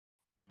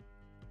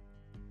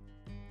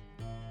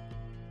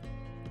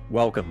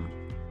Welcome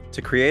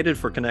to Created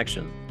for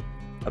Connection,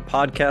 a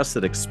podcast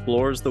that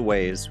explores the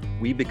ways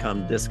we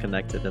become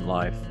disconnected in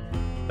life,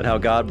 but how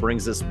God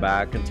brings us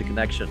back into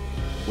connection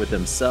with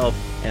Himself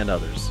and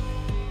others.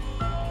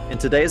 In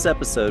today's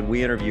episode,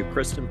 we interview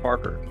Kristen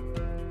Parker,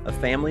 a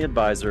family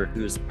advisor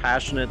who is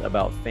passionate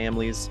about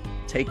families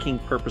taking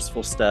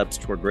purposeful steps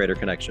toward greater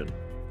connection.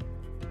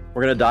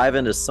 We're going to dive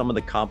into some of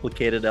the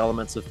complicated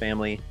elements of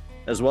family,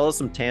 as well as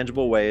some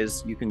tangible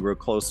ways you can grow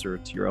closer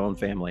to your own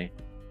family,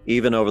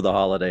 even over the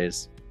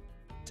holidays.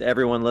 To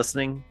everyone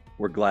listening,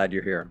 we're glad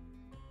you're here.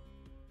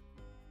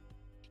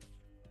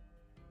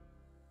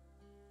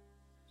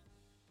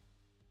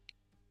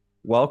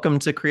 Welcome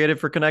to Creative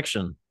for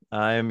Connection.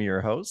 I'm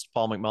your host,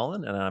 Paul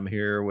McMullen, and I'm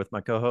here with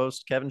my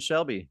co-host, Kevin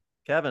Shelby.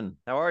 Kevin,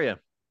 how are you?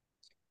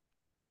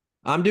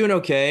 I'm doing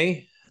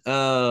okay.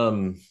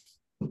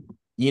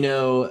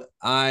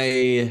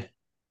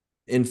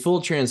 In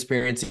full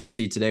transparency,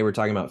 today we're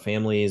talking about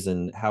families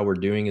and how we're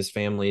doing as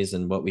families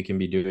and what we can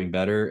be doing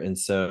better. And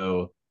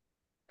so,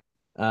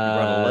 You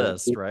brought a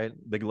list, right?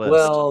 Big list.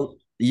 well,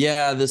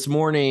 yeah, this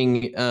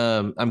morning,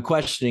 I'm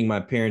questioning my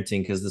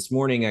parenting because this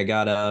morning I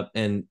got up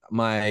and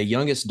my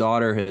youngest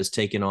daughter has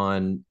taken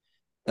on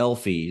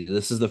Elfie.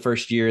 This is the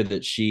first year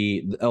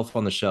that Elf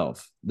on the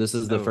Shelf. This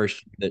is the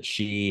first year that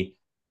she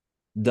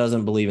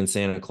doesn't believe in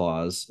Santa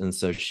Claus. And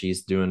so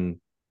she's doing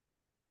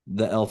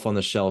the Elf on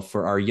the Shelf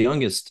for our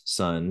youngest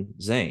son,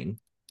 Zane.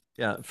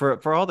 Yeah,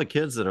 for all the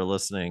kids that are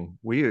listening,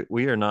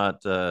 we are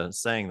not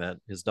saying that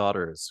his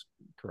daughter is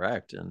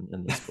correct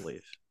in this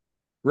belief.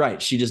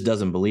 Right. She just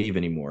doesn't believe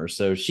anymore.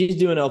 So she's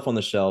doing Elf on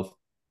the Shelf.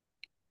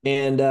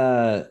 And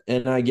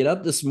I get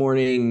up this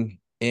morning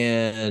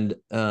and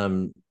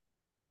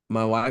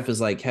my wife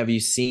is like, "Have you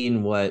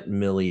seen what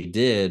Millie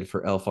did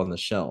for Elf on the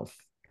Shelf?"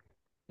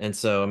 And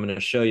so I'm going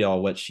to show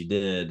y'all what she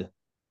did.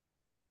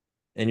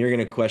 And you're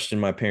going to question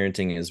my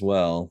parenting as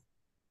well.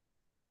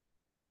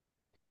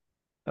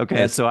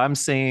 Okay, so I'm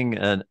seeing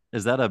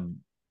is that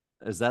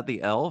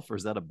the elf or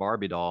is that a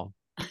Barbie doll?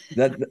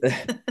 That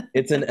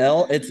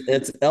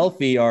it's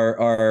Elfie,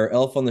 our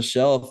Elf on the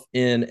Shelf,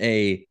 in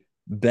a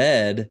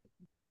bed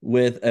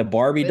with a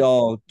Barbie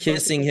doll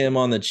kissing him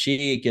on the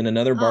cheek and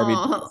another Barbie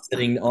doll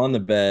sitting on the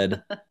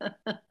bed.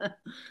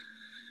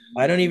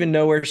 I don't even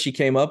know where she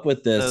came up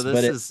with this, So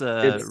but it's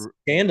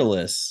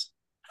scandalous.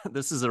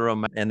 This is a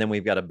romantic, and then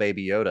we've got a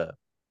baby Yoda.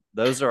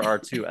 Those are our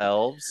two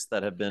elves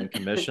that have been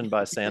commissioned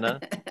by Santa.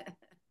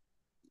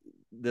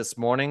 This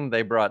morning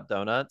they brought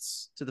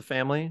donuts to the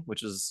family,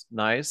 which is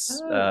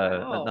nice.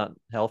 Wow. Not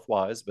health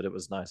wise, but it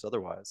was nice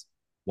otherwise.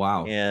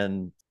 Wow.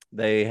 And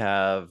they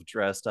have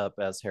dressed up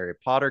as Harry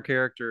Potter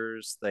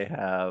characters. They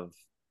have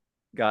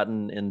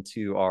gotten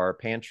into our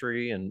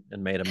pantry and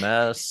made a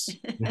mess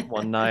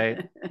one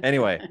night.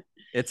 Anyway,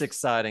 it's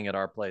exciting at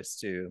our place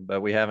too,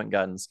 but we haven't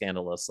gotten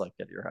scandalous like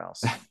at your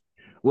house.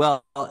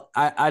 Well,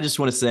 I just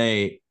want to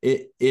say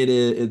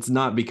it's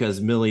not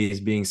because Millie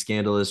is being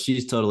scandalous.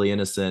 She's totally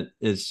innocent.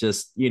 It's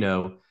just,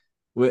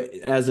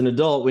 as an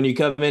adult, when you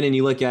come in and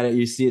you look at it,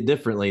 you see it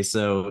differently.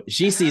 So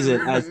she sees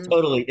it as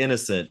totally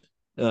innocent,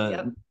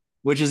 yep.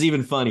 Which is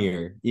even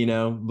funnier,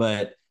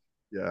 but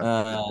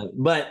yeah.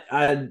 But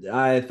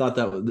I thought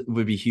that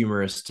would be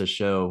humorous to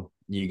show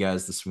you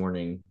guys this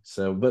morning.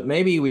 So, but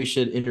maybe we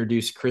should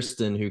introduce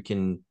Kristen, who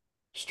can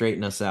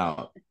straighten us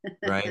out,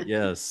 right?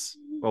 Yes.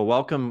 Well,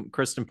 welcome,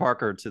 Kristen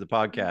Parker, to the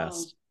podcast.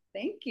 Oh,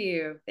 thank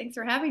you. Thanks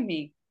for having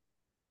me.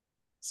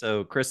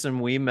 So,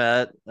 Kristen, we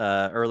met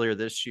earlier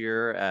this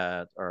year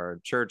at our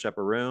church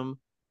upper room,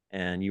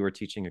 and you were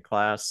teaching a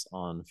class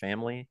on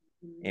family.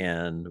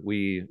 And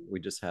we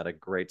just had a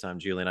great time.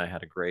 Julie and I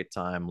had a great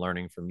time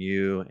learning from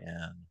you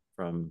and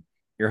from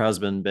your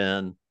husband,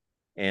 Ben.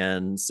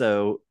 And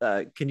so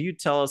can you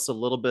tell us a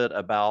little bit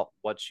about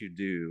what you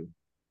do?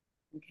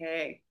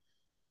 Okay.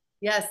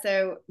 Yeah,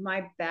 so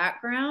my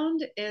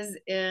background is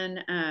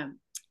in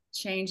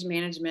change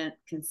management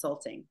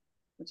consulting,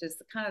 which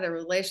is kind of the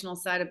relational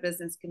side of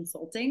business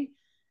consulting.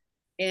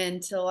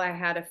 Until I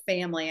had a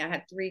family, I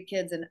had 3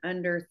 kids in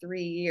under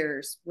 3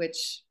 years,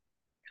 which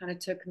kind of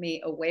took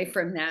me away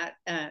from that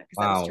because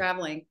I was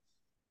traveling.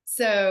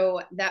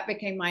 So that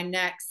became my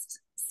next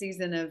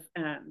season of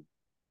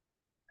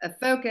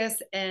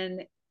focus.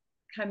 And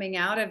coming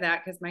out of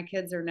that, because my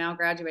kids are now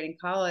graduating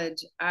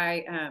college,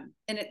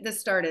 this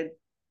started,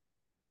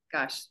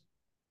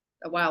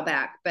 a while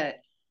back, but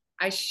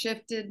I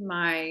shifted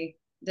my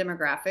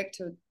demographic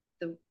to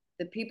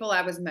the people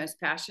I was most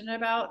passionate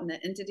about and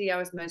the entity I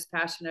was most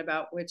passionate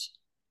about, which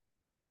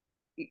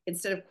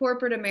instead of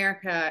corporate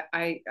America,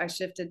 I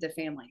shifted to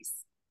families.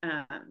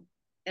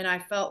 And I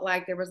felt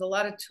like there was a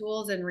lot of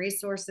tools and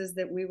resources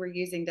that we were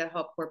using to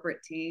help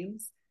corporate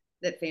teams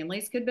that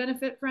families could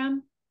benefit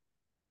from.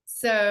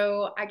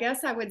 So I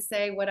guess I would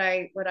say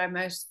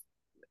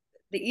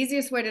the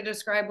easiest way to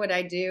describe what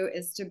I do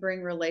is to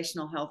bring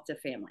relational health to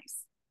families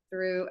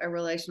through a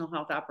relational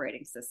health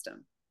operating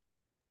system.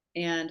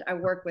 And I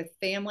work with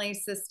family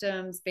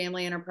systems,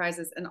 family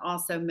enterprises, and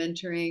also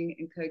mentoring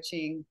and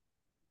coaching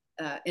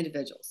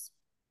individuals.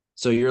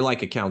 So you're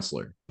like a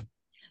counselor.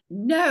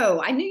 No,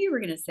 I knew you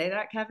were going to say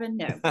that, Kevin.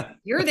 No,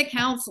 you're the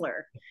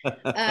counselor.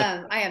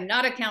 I am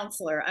not a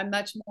counselor. I'm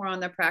much more on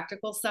the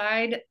practical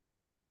side.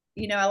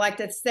 I like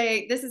to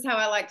say, this is how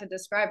I like to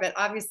describe it.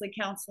 Obviously,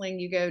 counseling,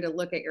 you go to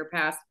look at your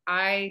past.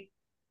 I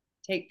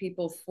take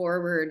people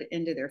forward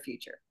into their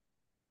future,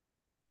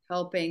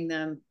 helping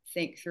them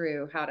think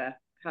through how to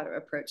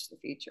approach the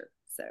future.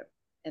 So,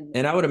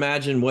 and I would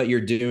imagine what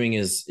you're doing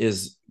is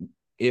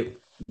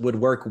it would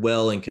work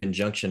well in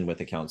conjunction with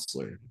a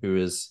counselor who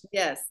is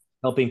yes,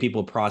 helping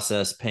people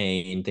process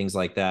pain, things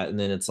like that. And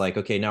then it's like,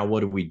 okay, now what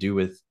do we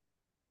do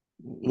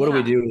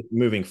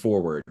moving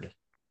forward?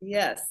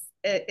 Yes,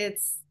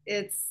 it's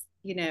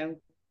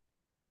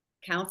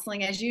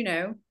counseling, as you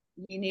know,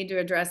 you need to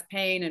address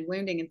pain and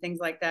wounding and things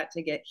like that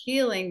to get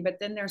healing. But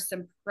then there's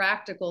some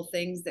practical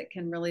things that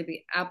can really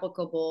be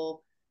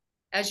applicable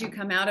as you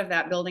come out of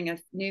that, building a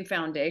new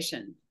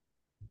foundation.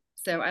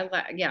 So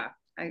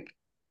I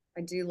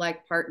do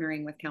like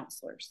partnering with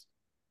counselors.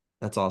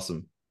 That's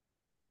awesome.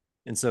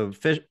 And so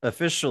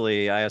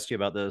officially, I asked you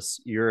about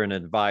this. You're an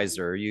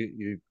advisor.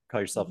 You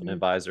call yourself an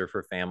advisor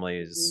for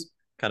families,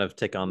 kind of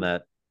take on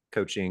that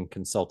coaching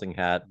consulting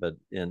hat, but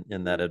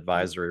in that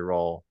advisory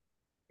role.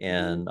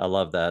 And I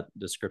love that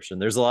description.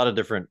 There's a lot of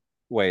different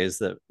ways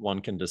that one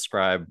can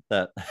describe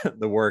that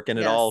the work, and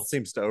it all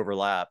seems to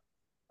overlap.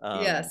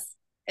 Yes.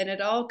 And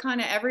it all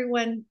kind of,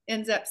 everyone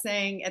ends up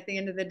saying at the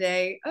end of the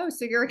day, oh,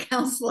 so you're a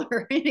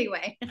counselor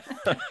anyway,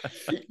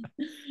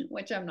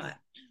 which I'm not.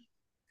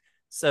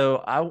 So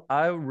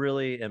I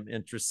really am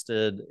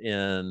interested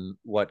in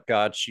what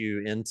got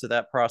you into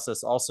that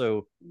process.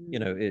 Also,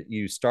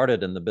 you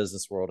started in the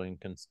business world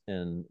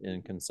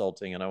in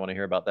consulting, and I want to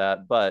hear about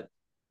that. But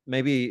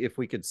maybe if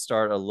we could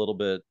start a little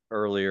bit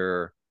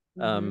earlier,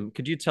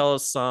 could you tell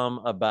us some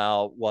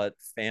about what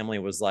family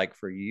was like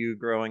for you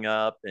growing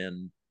up,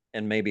 and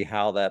maybe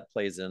how that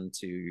plays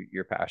into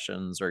your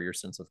passions or your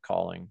sense of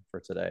calling for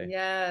today?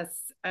 Yes.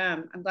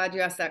 I'm glad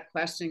you asked that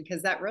question,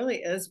 because that really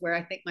is where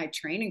I think my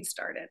training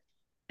started.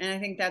 And I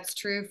think that's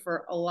true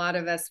for a lot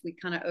of us. We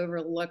kind of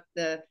overlook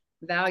the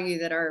value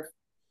that our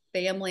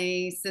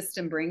family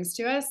system brings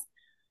to us.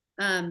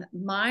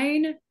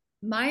 My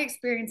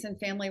experience in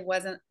family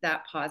wasn't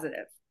that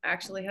positive. I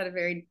actually had a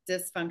very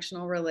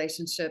dysfunctional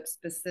relationship,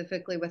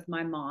 specifically with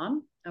my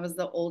mom. I was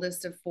the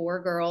oldest of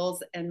 4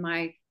 girls, and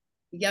my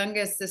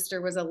youngest sister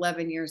was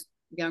 11 years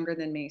younger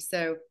than me.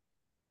 So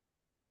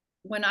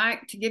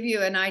to give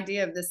you an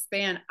idea of the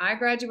span, I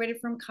graduated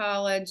from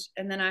college,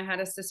 and then I had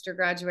a sister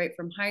graduate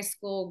from high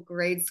school,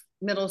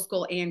 middle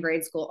school, and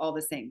grade school all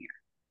the same year.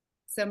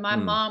 So my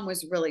mom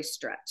was really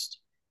stretched.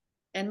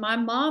 And my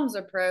mom's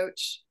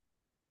approach,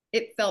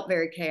 it felt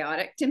very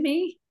chaotic to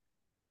me.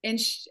 And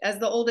as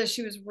the oldest,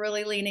 she was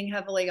really leaning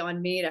heavily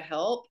on me to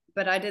help,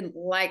 but I didn't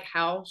like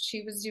how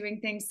she was doing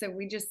things. So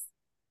we just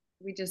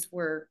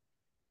were,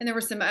 and there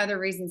were some other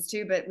reasons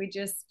too, but we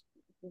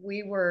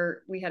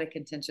had a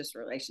contentious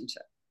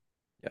relationship.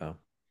 Yeah.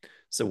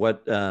 So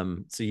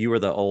so you were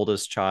the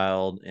oldest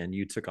child, and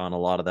you took on a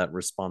lot of that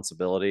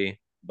responsibility,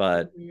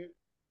 but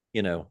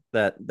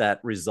that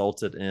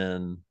resulted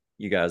in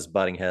you guys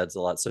butting heads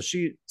a lot. So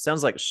she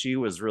sounds like she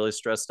was really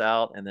stressed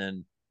out, and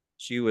then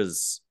she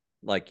was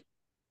like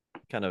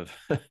kind of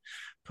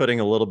putting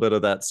a little bit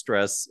of that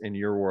stress in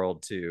your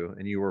world too,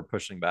 and you were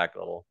pushing back a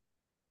little.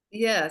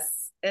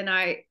 Yes. And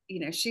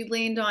she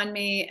leaned on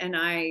me, and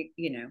I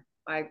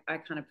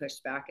kind of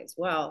pushed back as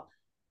well.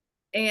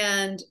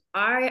 And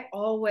I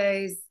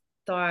always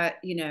thought,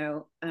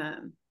 I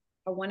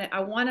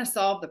want to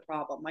solve the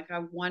problem. Like, I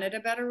wanted a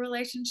better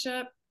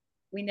relationship.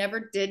 We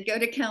never did go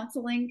to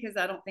counseling because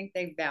I don't think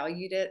they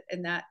valued it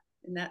in that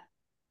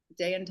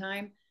day and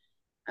time.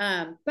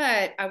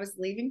 But I was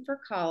leaving for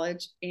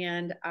college,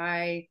 and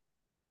I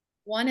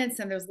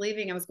was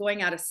leaving. I was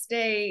going out of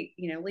state,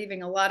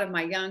 leaving a lot of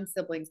my young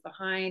siblings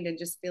behind, and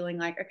just feeling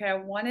like, okay, I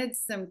wanted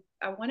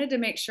to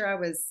make sure I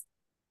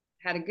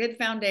had a good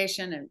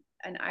foundation,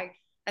 and I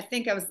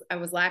think I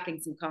was lacking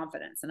some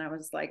confidence, and I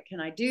was like,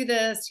 can I do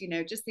this?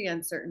 Just the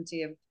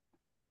uncertainty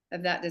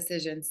of that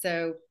decision.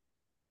 So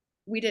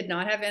we did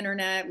not have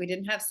internet. We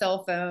didn't have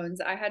cell phones.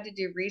 I had to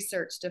do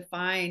research to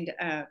find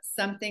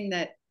something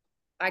that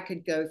I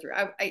could go through.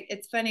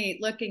 It's funny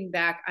looking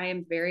back, I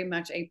am very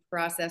much a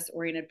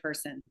process-oriented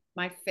person.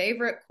 My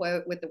favorite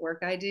quote with the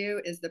work I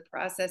do is, the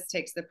process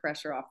takes the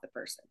pressure off the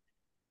person.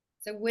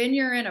 So when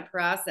you're in a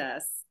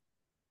process,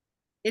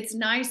 it's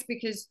nice,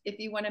 because if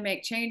you want to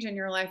make change in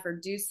your life or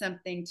do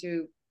something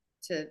to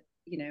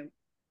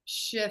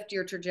shift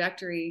your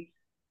trajectory,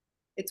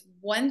 it's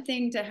one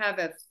thing to have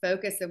a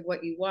focus of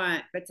what you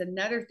want, but it's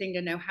another thing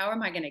to know, how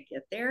am I going to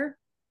get there?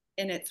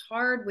 And it's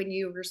hard when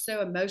you are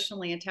so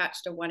emotionally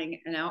attached to wanting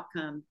an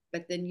outcome,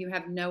 but then you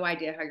have no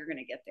idea how you're going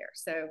to get there.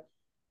 So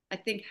I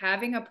think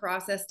having a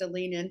process to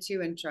lean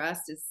into and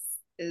trust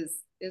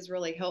is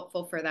really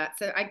helpful for that.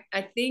 So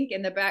I think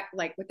in the back,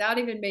 like, without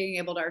even being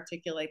able to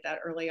articulate that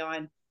early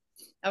on,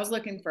 I was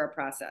looking for a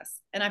process,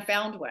 and I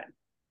found one.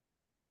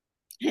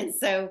 And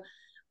so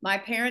my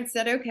parents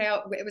said, okay,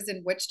 it was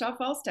in Wichita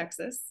Falls,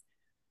 Texas.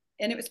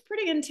 And it was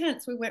pretty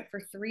intense. We went for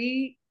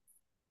 3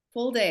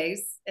 full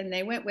days, and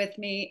they went with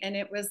me, and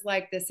it was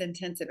like this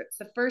intensive. It's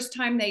the first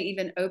time they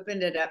even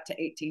opened it up to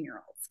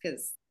 18-year-olds,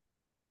 because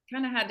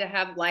kind of had to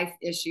have life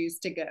issues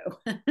to go.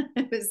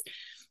 It was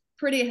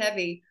pretty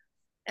heavy.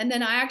 And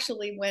then I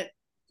actually went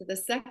to the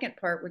second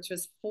part, which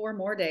was 4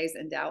 more days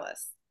in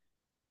Dallas.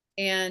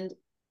 And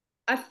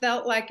I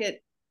felt like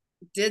it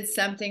did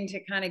something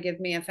to kind of give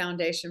me a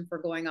foundation for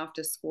going off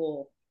to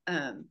school.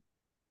 That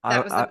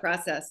was the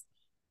process.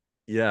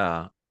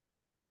 Yeah.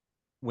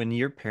 When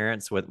your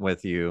parents went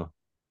with you,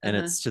 and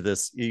it's to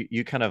this,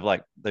 you kind of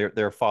like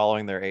they're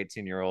following their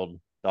 18-year-old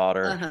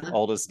daughter,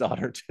 oldest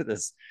daughter, to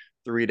this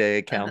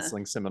 3-day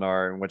counseling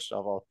seminar in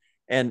Wichita.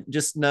 And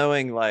just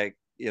knowing, like,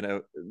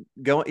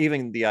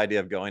 even the idea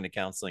of going to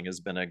counseling has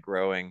been a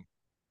growing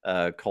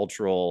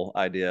cultural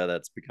idea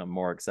that's become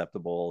more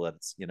acceptable.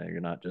 That's,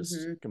 you're not just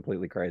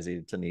completely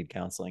crazy to need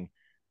counseling.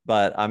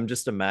 But I'm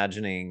just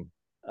imagining,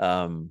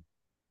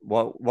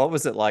 what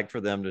was it like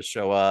for them to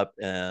show up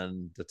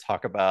and to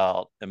talk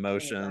about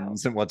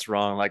emotions and what's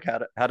wrong? Like,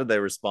 how did they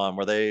respond?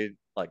 Were they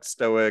like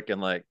stoic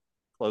and like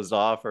closed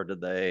off, or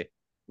did they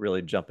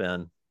really jump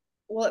in?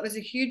 Well, it was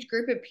a huge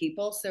group of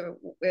people. So,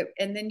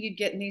 and then you'd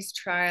get in these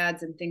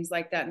triads and things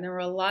like that. And there were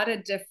a lot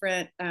of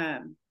different, I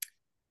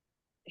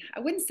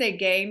wouldn't say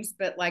games,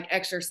 but like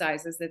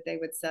exercises that they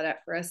would set up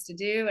for us to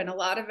do. And a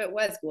lot of it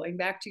was going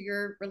back to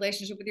your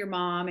relationship with your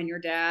mom and your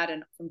dad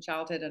and from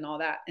childhood and all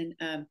that.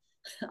 And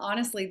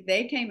honestly,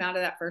 they came out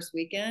of that first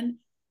weekend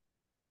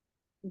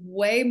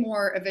way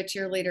more of a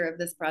cheerleader of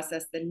this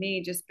process than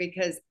me, just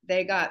because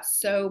they got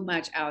so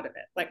much out of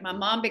it. Like, my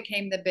mom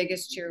became the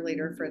biggest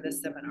cheerleader for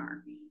this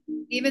seminar,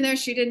 even though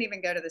she didn't even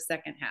go to the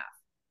second half.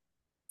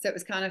 So it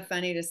was kind of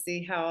funny to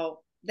see how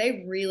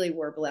they really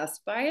were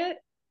blessed by it,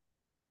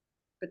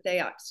 but they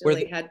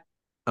actually had.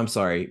 I'm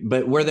sorry,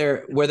 but were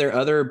there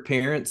other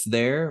parents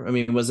there? I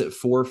mean, was it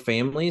for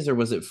families, or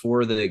was it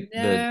for the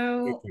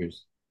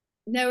teachers?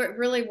 No, it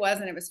really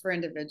wasn't. It was for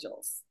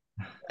individuals,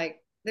 like,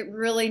 that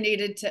really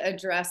needed to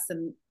address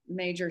some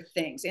major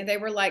things, and they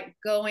were like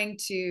going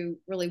to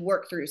really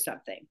work through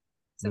something.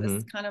 So it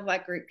was kind of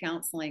like group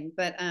counseling.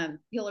 But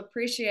you'll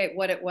appreciate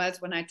what it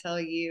was when I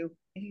tell you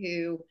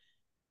who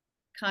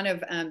kind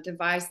of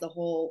devised the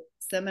whole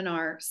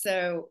seminar.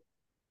 So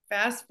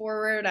fast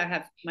forward, I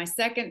have my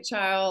second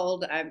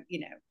child. I'm,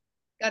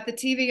 got the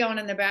TV on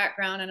in the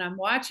background, and I'm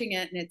watching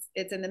it, and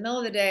it's in the middle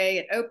of the day,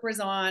 and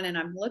Oprah's on, and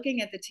I'm looking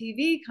at the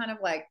TV, kind of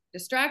like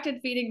distracted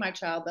feeding my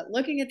child, but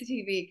looking at the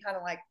TV, kind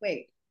of like,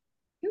 wait,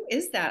 who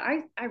is that?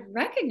 I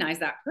recognize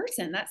that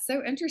person. That's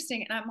so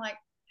interesting. And I'm like,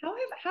 how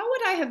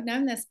would I have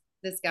known this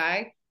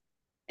guy?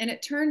 And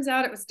it turns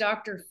out it was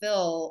Dr.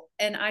 Phil.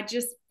 And I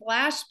just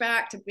flashed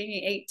back to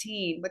being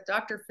 18 with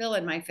Dr. Phil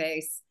in my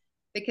face,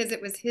 because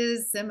it was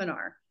his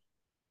seminar.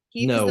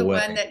 He was the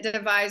one that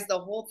devised the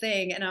whole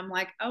thing. And I'm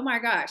like, oh my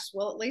gosh,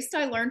 well, at least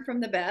I learned from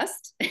the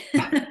best.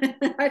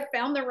 I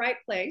found the right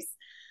place.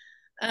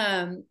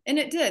 And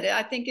it did.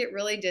 I think it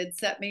really did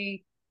set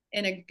me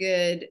in a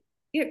good,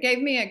 it gave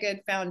me a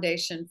good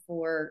foundation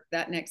for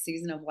that next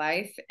season of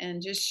life,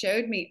 and just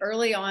showed me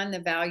early on the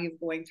value of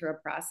going through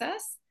a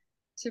process,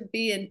 to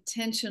be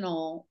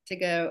intentional, to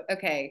go,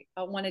 okay,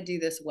 I want to do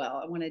this well.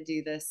 I want to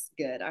do this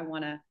good. I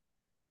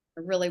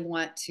really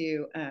want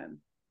to,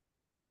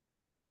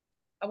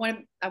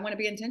 I want to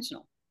be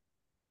intentional.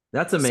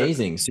 That's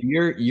amazing. So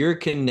you're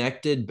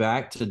connected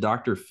back to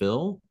Dr.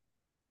 Phil.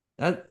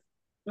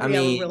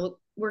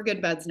 We're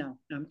good buds now.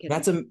 No, I'm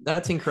kidding.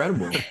 That's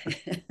incredible.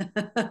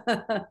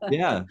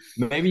 Yeah,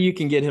 maybe you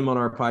can get him on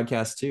our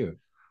podcast too.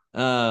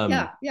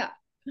 Yeah.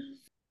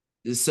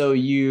 So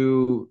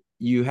you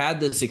had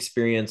this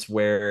experience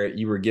where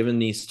you were given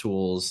these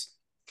tools,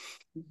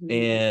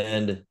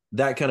 and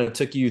that kind of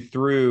took you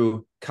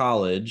through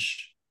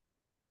college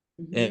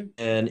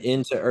and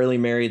into early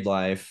married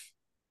life.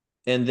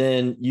 And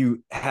then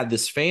you had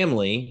this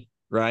family,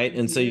 right?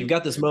 And so you've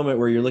got this moment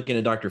where you're looking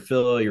at Dr.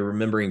 Phil, you're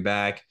remembering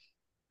back.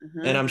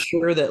 And I'm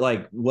sure that,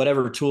 like,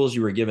 whatever tools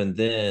you were given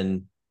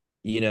then,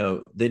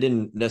 they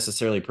didn't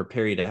necessarily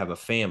prepare you to have a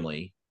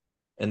family.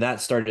 And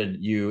that started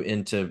you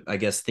into, I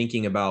guess,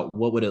 thinking about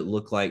what would it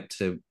look like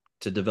to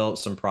develop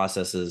some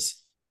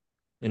processes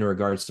in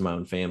regards to my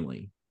own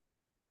family,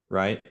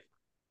 right?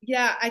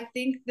 Yeah, I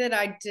think that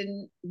I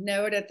didn't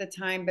know it at the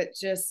time, but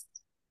just,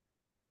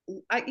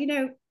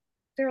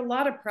 there are a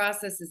lot of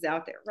processes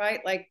out there,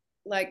 right?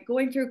 Like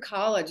going through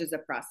college is a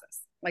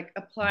process. Like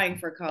applying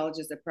for college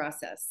is a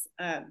process.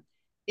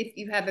 If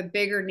you have a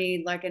bigger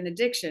need, like an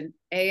addiction,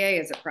 AA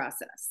is a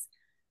process.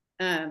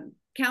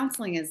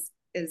 Counseling is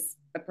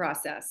a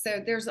process.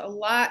 So there's a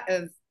lot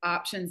of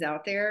options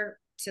out there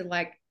to,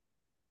 like,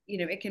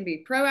 it can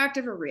be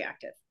proactive or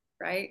reactive,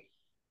 right?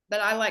 But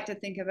I like to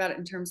think about it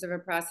in terms of a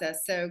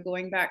process. So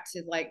going back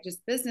to like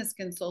just business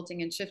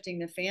consulting and shifting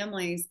the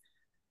families,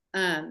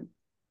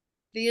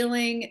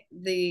 feeling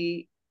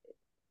the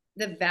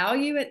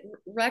value,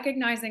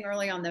 recognizing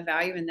early on the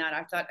value in that,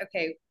 I thought,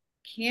 okay,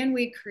 can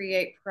we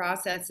create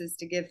processes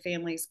to give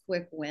families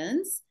quick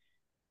wins?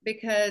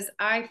 Because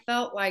I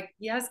felt like,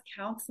 yes,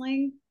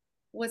 counseling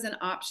was an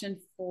option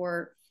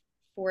for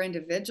for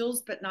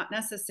individuals, but not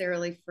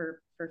necessarily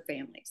for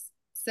families.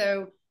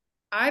 So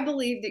I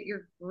believe that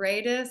your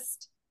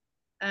greatest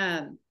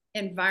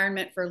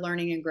environment for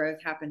learning and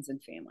growth happens in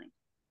family.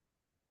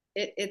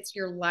 It's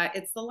your life,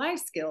 it's the life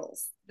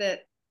skills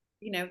that,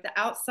 the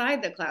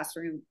outside the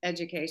classroom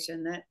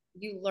education that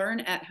you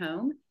learn at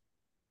home,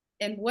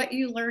 and what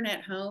you learn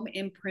at home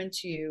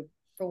imprints you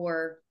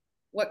for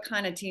what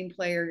kind of team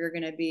player you're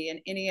going to be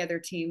in any other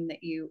team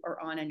that you are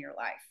on in your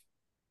life.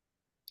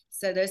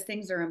 So those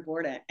things are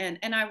important.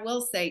 And I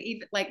will say,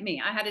 even like me,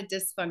 I had a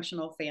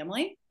dysfunctional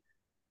family,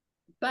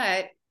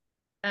 but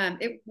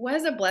it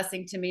was a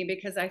blessing to me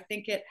because I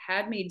think it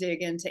had me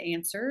dig into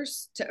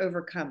answers to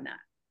overcome that.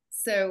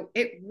 So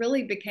it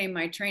really became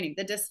my training.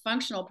 The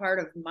dysfunctional part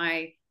of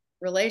my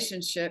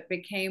relationship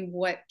became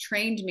what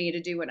trained me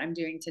to do what I'm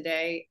doing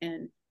today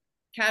and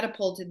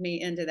catapulted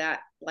me into that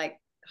like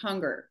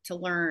hunger to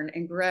learn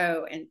and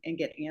grow and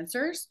get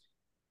answers.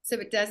 So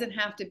it doesn't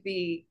have to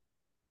be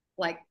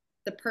like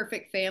the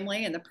perfect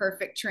family and the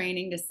perfect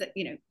training to sit,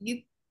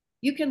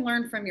 you can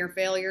learn from your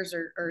failures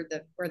or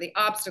the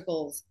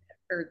obstacles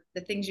or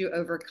the things you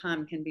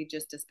overcome can be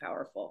just as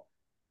powerful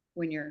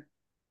when you're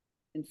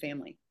in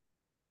family.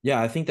 Yeah,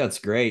 I think that's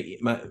great.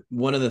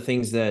 One of the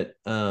things that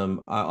I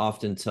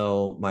often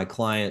tell my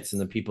clients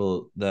and the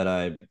people that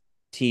I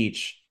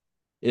teach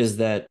is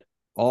that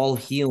all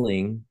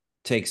healing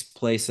takes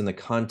place in the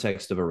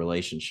context of a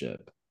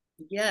relationship.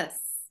 Yes.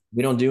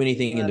 We don't do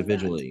anything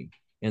individually.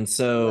 That. And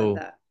so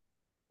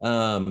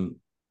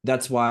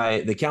that's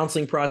why the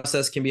counseling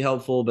process can be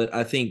helpful, but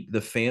I think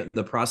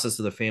the process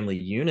of the family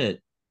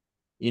unit,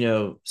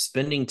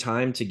 spending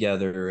time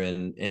together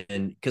and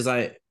because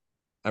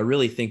I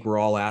really think we're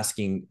all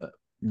asking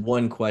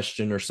one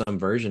question or some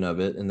version of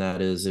it. And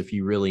that is, if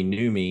you really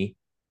knew me,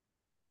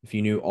 if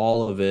you knew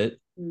all of it,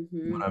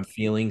 what I'm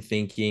feeling,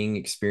 thinking,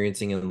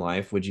 experiencing in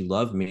life, would you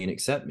love me and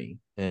accept me?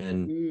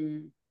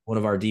 And one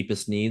of our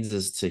deepest needs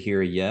is to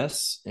hear a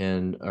yes.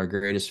 And our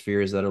greatest fear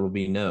is that it will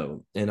be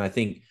no. And I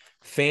think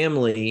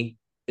family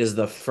is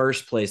the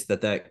first place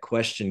that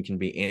question can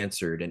be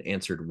answered and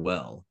answered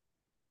well.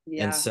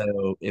 Yeah. And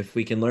so if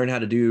we can learn how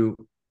to do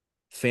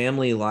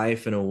family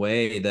life in a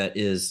way that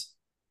is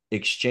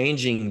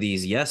exchanging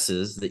these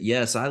yeses, that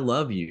yes, I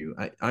love you,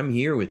 I'm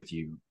here with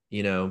you,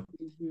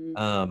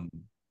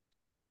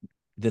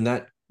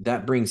 then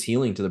that brings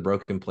healing to the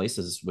broken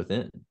places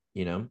within.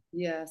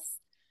 Yes.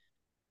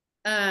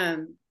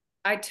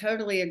 I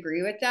totally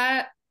agree with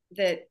that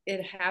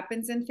it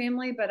happens in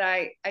family, but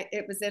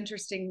it was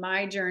interesting.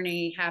 My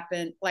journey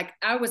happened, like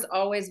I was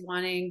always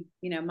wanting,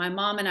 my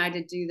mom and I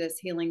to do this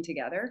healing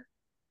together.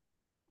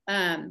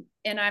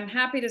 And I'm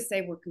happy to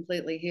say we're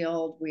completely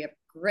healed. We have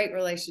a great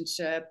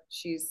relationship.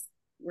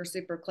 We're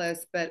super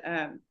close, but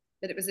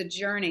it was a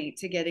journey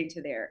to getting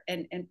to there.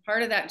 And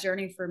part of that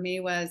journey for me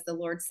was the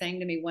Lord saying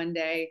to me one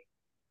day,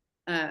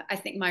 I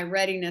think my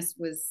readiness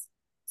was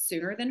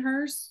sooner than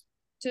hers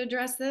to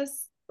address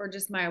this, or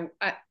just my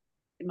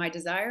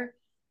desire.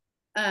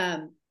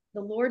 The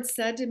Lord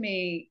said to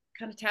me,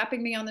 kind of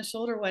tapping me on the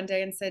shoulder one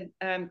day and said,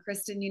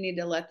 Kristen, you need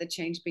to let the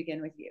change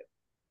begin with you.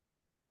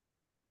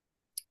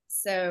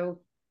 So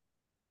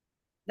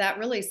that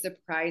really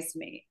surprised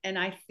me. And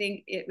I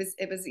think it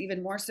was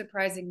even more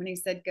surprising when he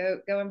said, go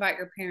invite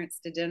your parents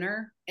to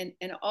dinner, and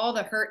all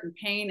the hurt and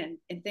pain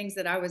and things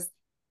that I was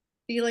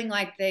feeling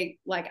like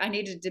I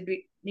needed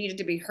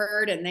to be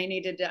heard and they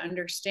needed to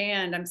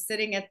understand. I'm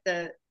sitting at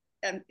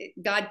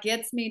God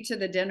gets me to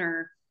the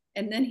dinner,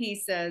 and then he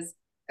says,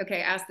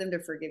 okay, ask them to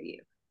forgive you.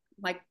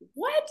 I'm like,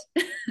 what?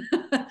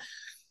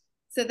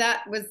 So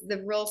that was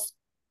the real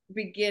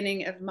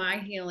beginning of my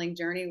healing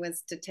journey,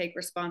 was to take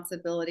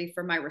responsibility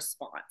for my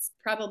response,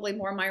 probably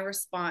more my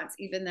response,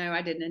 even though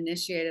I didn't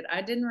initiate it.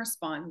 I didn't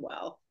respond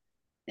well,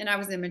 and I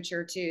was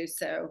immature too.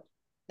 So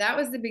that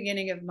was the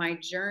beginning of my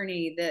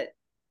journey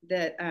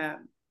that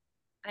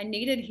I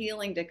needed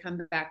healing to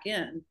come back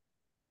in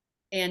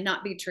and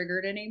not be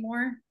triggered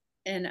anymore.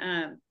 And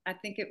I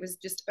think it was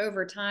just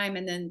over time,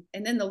 and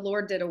then the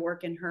Lord did a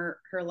work in her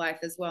life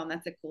as well, and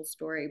that's a cool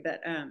story.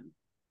 But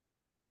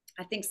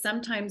I think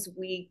sometimes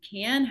we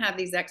can have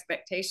these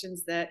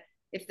expectations that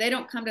if they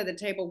don't come to the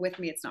table with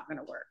me, it's not going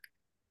to work.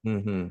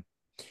 Mm-hmm.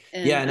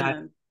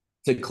 And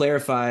to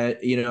clarify,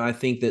 I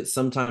think that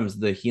sometimes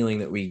the healing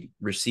that we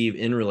receive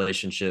in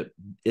relationship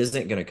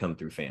isn't going to come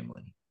through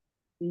family.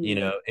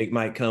 It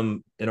might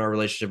come in our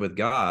relationship with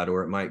God,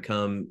 or it might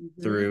come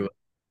through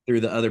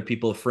the other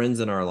people,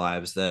 friends in our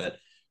lives that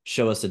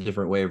show us a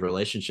different way of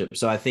relationship.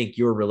 So I think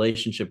your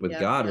relationship with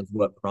God is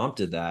what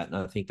prompted that. And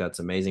I think that's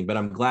amazing. But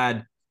I'm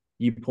glad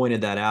you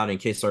pointed that out in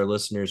case our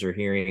listeners are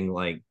hearing,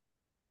 like,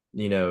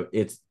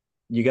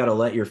 you got to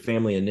let your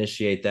family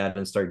initiate that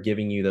and start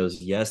giving you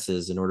those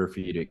yeses in order for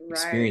you to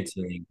experience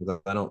healing.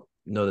 Because I don't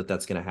know that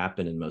that's going to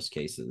happen in most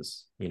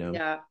cases,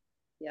 Yeah.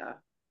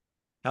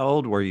 How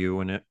old were you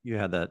when you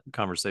had that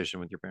conversation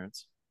with your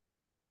parents?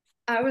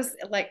 I was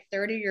like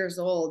 30 years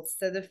old.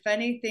 So the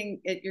funny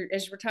thing,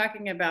 as we're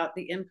talking about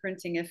the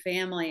imprinting of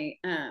family,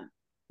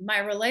 my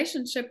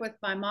relationship with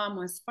my mom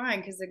was fine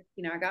because,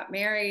 I got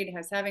married, I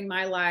was having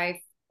my life.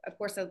 of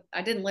course,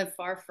 I didn't live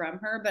far from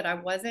her, but I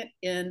wasn't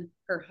in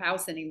her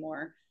house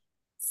anymore.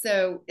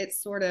 So it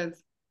sort of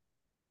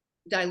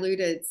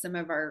diluted some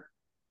of our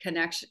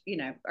connection,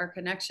 our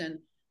connection.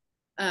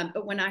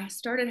 But when I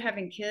started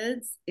having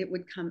kids, it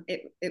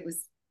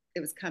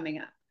was coming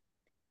up.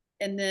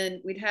 And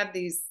then we'd have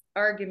these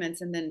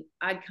arguments, and then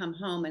I'd come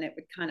home and it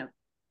would kind of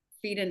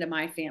feed into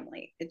my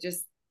family. It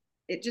just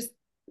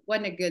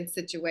wasn't a good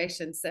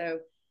situation. So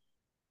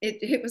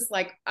it was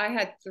like I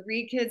had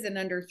 3 kids in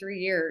under 3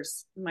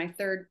 years, my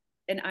third,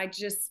 and I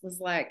just was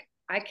like,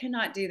 I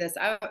cannot do this.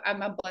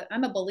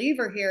 I'm a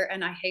believer here,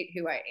 and I hate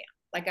who I am.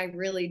 Like, I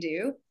really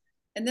do.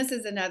 And this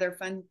is another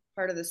fun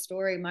part of the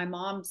story. My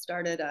mom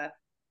started a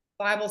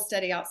Bible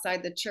study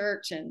outside the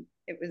church, and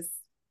it was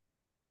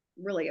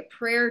really a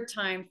prayer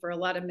time for a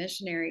lot of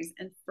missionaries.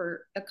 And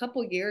for a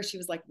couple years, she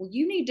was like, well,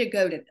 you need to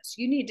go to this.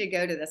 You need to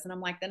go to this. And I'm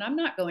like, then I'm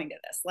not going to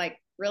this. Like,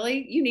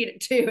 really? You need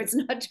it too. It's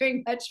not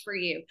doing much for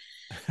you.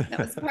 That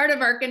was part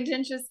of our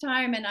contentious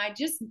time. And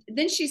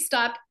then she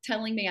stopped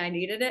telling me I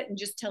needed it and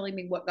just telling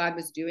me what God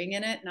was doing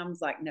in it. And I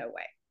was like, no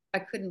way. I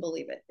couldn't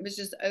believe it. It was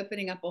just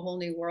opening up a whole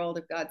new world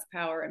of God's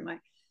power and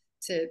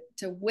to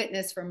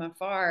witness from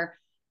afar.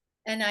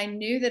 And I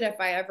knew that if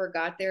I ever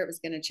got there, it was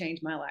going to change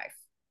my life.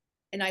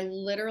 And I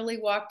literally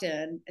walked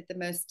in at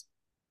the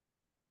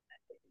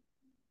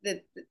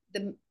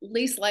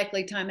least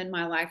likely time in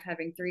my life,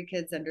 having 3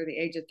 kids under the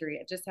age of 3.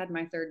 I just had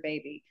my third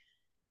baby.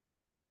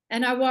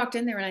 And I walked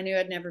in there and I knew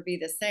I'd never be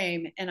the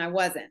same. And I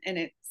wasn't.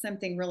 And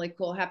something really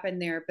cool happened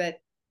there.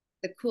 But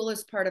the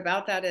coolest part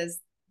about that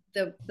is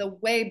the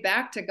way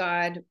back to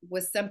God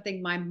was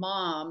something my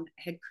mom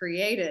had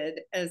created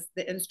as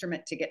the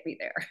instrument to get me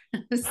there.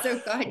 So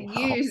God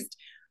used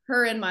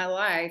her in my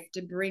life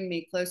to bring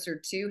me closer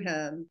to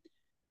him.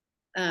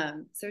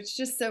 So it's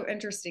just so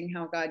interesting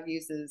how God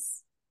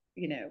uses,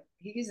 he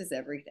uses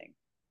everything.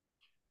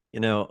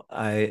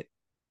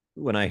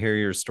 When I hear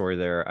your story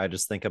there, I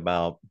just think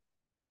about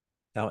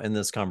how in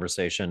this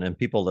conversation and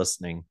people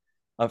listening,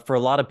 for a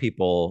lot of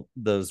people,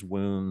 those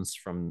wounds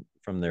from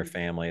their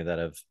family that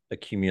have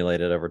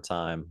accumulated over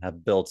time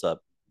have built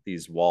up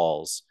these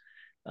walls.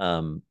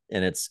 And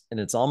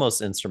it's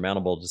almost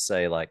insurmountable to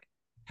say, like,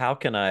 how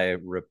can I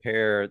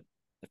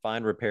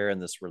find repair in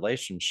this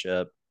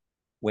relationship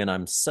when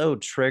I'm so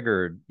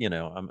triggered?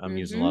 I'm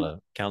using a lot of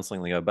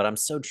counseling lingo, but I'm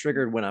so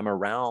triggered when I'm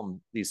around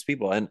these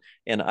people. And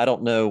I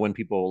don't know when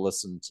people will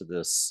listen to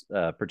this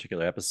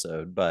particular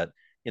episode, but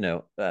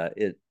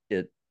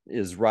it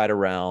is right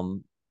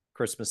around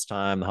Christmas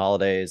time, the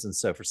holidays. And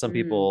so for some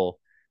people,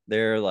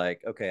 they're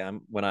like, okay,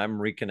 when I'm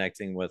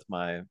reconnecting with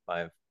my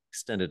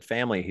extended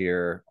family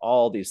here,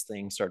 all these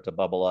things start to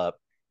bubble up.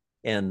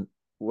 And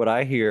what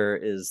I hear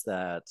is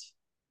that,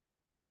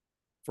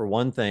 for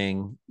one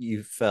thing,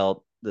 you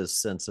felt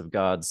this sense of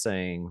God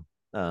saying,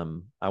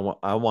 I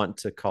want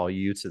to call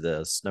you to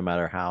this, no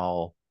matter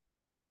how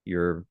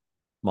your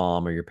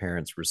mom or your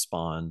parents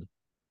respond.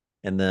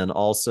 And then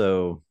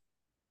also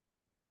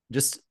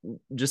just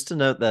to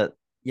note that,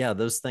 yeah,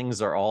 those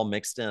things are all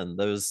mixed in,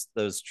 those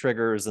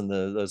triggers and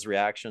those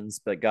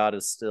reactions, but God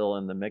is still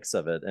in the mix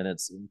of it. And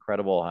it's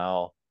incredible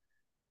how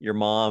your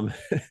mom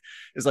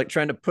is like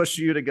trying to push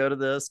you to go to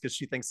this because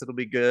she thinks it'll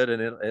be good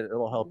and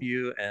it'll help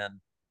you. And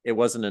it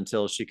wasn't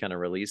until she kind of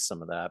released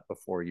some of that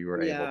before you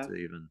were able to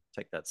even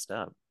take that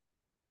step.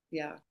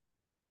 Yeah.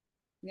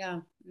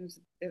 It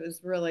was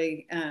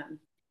really,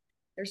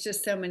 there's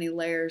just so many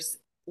layers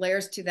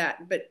to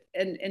that. But,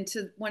 and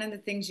to one of the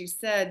things you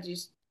said,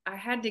 I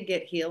had to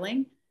get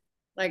healing.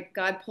 Like,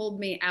 God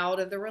pulled me out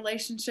of the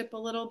relationship a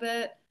little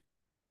bit,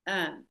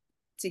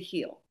 to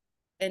heal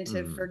and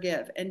to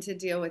forgive and to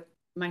deal with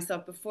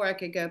myself before I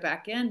could go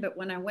back in. But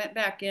when I went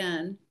back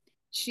in,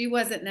 she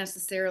wasn't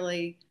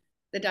necessarily,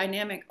 the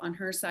dynamic on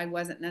her side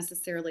wasn't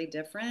necessarily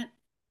different.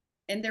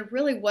 And there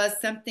really was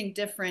something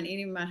different.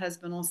 Even my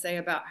husband will say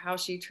about how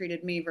she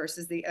treated me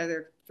versus the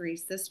other 3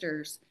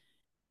 sisters.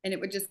 And it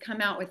would just come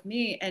out with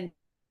me. And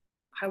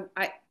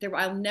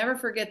I'll never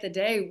forget the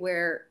day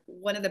where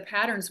one of the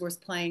patterns was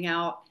playing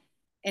out.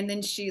 And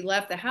then she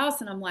left the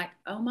house and I'm like,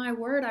 oh my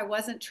word, I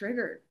wasn't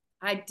triggered.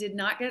 I did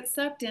not get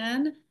sucked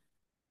in.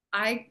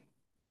 I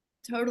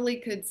totally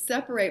could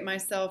separate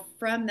myself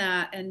from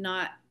that and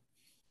not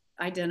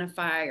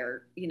identify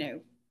or,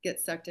 get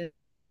sucked in.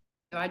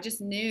 So I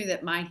just knew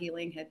that my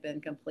healing had been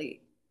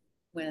complete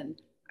when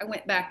I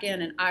went back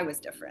in and I was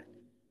different.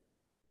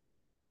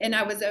 And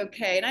I was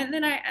okay. And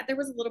then there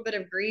was a little bit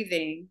of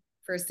grieving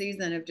for a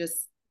season of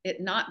just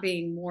it not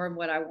being more of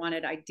what I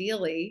wanted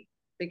ideally,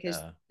 because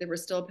there were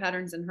still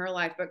patterns in her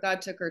life, but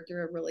God took her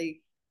through a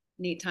really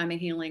neat time of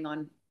healing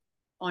on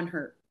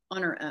her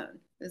own.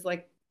 It was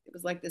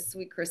like this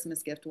sweet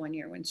Christmas gift one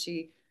year when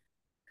she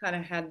kind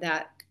of had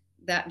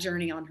that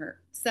journey on her,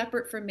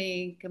 separate from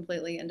me,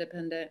 completely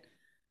independent.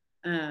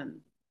 And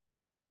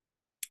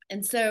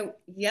so,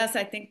 yes,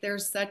 I think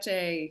there's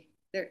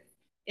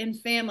in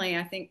family,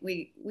 I think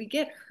we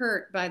get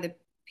hurt by the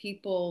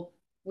people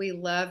we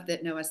love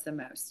that know us the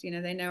most.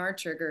 They know our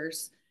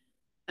triggers.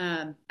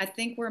 I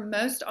think we're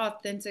most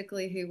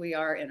authentically who we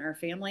are in our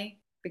family.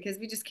 because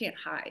we just can't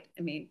hide.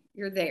 I mean,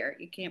 you're there.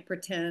 You can't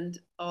pretend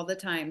all the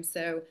time.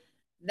 So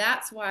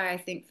that's why I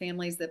think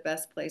family is the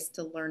best place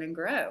to learn and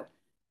grow,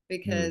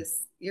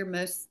 because you're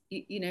most,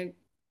 you know,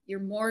 you're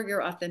more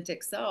your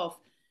authentic self.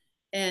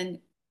 And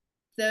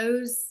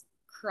those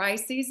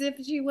crises, if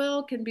you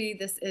will, can be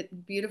this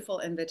beautiful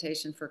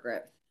invitation for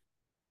growth.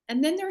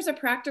 And then there's a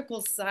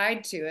practical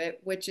side to it,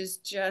 which is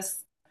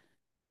just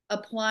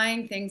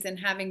applying things and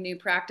having new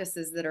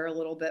practices that are a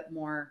little bit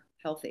more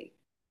healthy.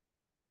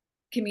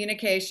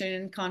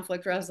 Communication,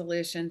 conflict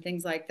resolution,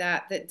 things like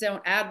that, that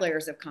don't add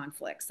layers of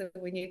conflict. So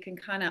when you can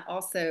kind of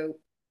also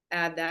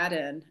add that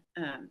in,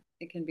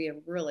 it can be a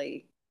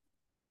really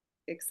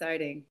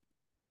exciting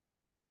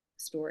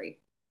story.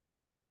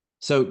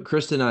 So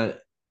Kristen,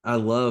 I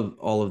love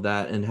all of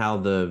that and how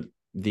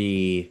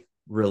the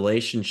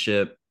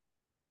relationship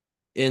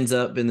ends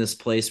up in this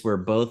place where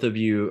both of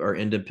you are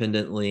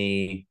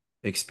independently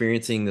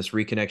experiencing this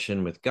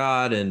reconnection with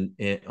God and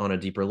on a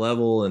deeper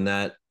level, and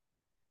that,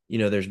 you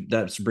know,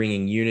 that's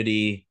bringing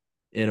unity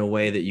in a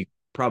way that you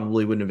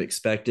probably wouldn't have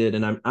expected.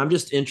 And I'm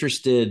just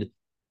interested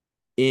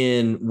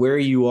in where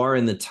you are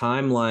in the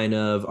timeline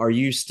of, are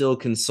you still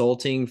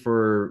consulting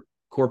for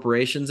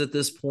corporations at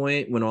this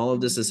point when all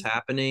of this is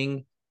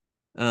happening?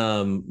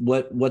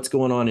 What's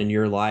going on in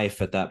your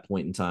life at that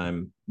point in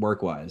time,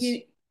 work wise?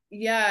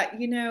 Yeah,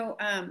 no,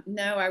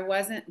 I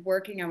wasn't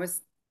working.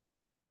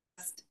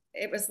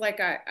 It was like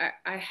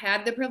I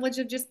had the privilege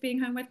of just being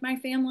home with my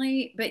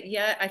family, but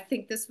yet I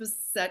think this was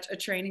such a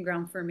training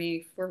ground for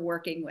me for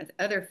working with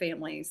other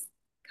families,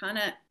 kind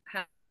of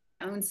have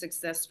my own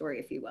success story,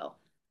 if you will.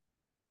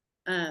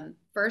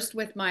 First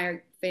with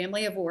my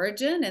family of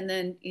origin, and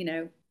then,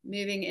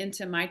 moving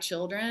into my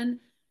children.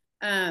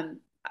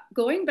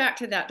 Going back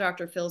to that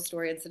Dr. Phil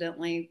story,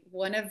 incidentally,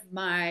 one of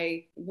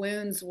my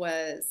wounds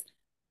was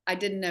I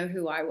didn't know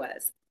who I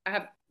was. I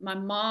have my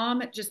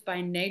mom just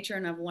by nature,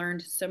 and I've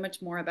learned so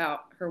much more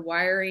about her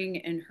wiring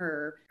and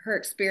her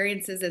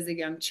experiences as a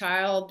young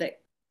child that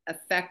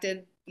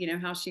affected,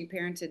 how she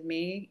parented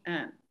me.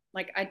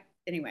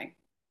 Anyway,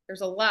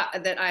 there's a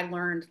lot that I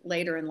learned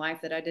later in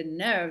life that I didn't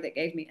know that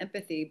gave me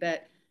empathy,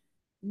 but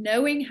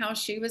knowing how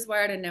she was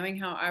wired and knowing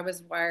how I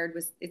was wired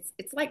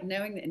it's like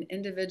knowing an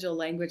individual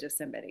language of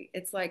somebody.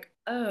 It's like,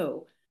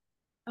 oh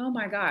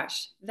my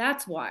gosh,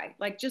 that's why.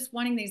 Like just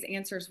wanting these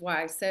answers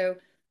why. So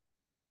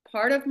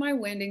part of my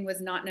wounding was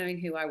not knowing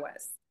who I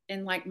was.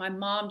 And like my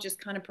mom just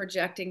kind of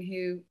projecting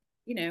who,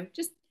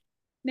 just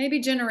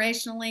maybe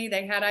generationally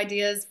they had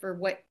ideas for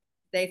what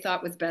they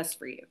thought was best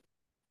for you.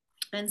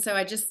 And so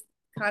I just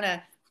kind of,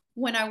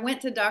 when I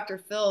went to Dr.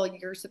 Phil,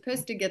 you're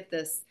supposed to get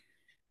this,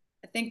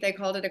 I think they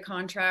called it a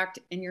contract,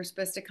 and you're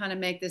supposed to kind of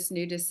make this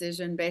new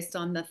decision based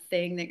on the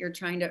thing that you're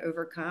trying to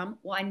overcome.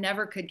 Well, I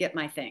never could get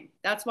my thing.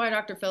 That's why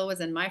Dr. Phil was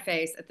in my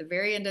face at the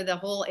very end of the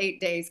whole 8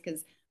 days,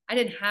 because I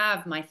didn't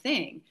have my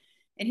thing.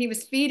 And he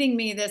was feeding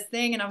me this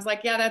thing, and I was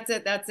like, yeah,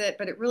 that's it.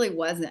 But it really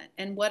wasn't.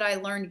 And what I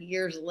learned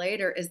years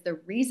later is the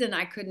reason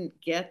I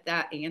couldn't get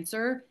that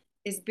answer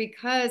is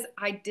because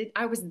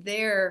I was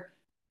there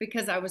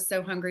because I was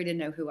so hungry to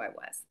know who I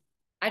was.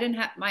 I didn't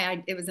have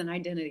it was an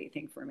identity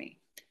thing for me.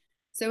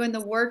 So in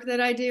the work that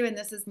I do, and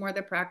this is more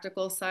the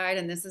practical side,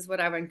 and this is what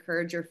I would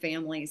encourage your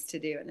families to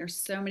do. And there's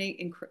so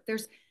many,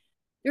 there's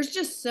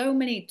just so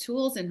many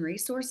tools and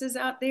resources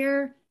out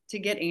there to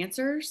get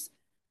answers,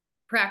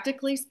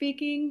 practically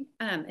speaking.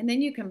 And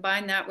then you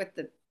combine that with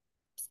the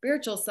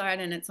spiritual side,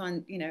 and it's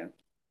on,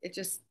 it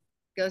just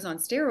goes on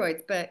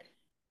steroids. But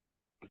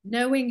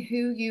knowing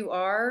who you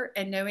are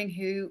and knowing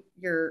who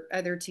your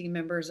other team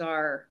members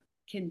are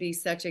can be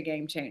such a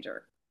game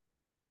changer.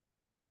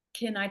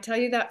 Can I tell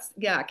you that?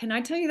 Yeah. Can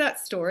I tell you that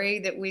story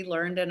that we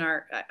learned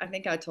I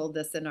think I told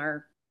this in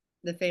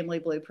the family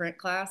blueprint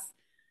class.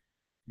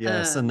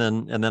 Yes. And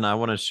then I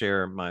want to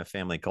share my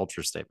family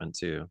culture statement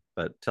too,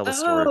 but tell the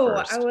story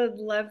first. I would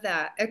love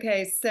that.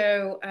 Okay.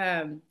 So,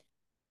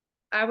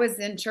 I was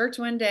in church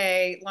one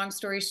day, long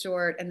story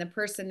short, and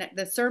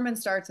the sermon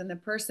starts and the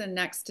person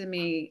next to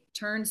me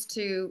turns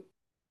to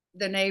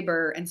the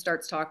neighbor and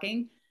starts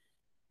talking.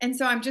 And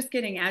so I'm just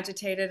getting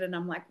agitated, and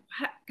I'm like,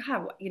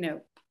 God,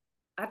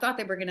 I thought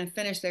they were going to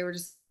finish. They were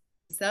just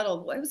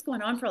settled. What was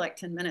going on for like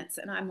 10 minutes?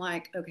 And I'm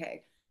like,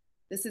 okay,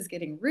 this is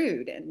getting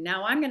rude. And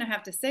now I'm going to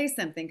have to say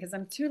something because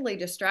I'm totally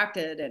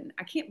distracted and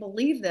I can't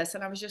believe this.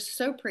 And I was just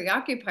so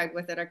preoccupied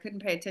with it. I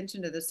couldn't pay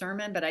attention to the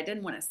sermon, but I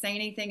didn't want to say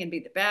anything and be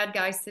the bad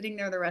guy sitting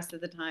there the rest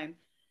of the time.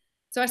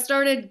 So I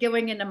started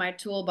going into my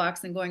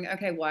toolbox and going,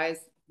 okay, why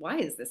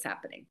is this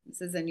happening?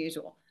 This is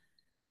unusual.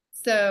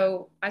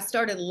 So I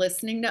started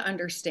listening to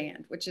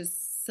understand, which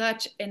is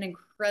such an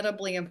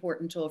incredibly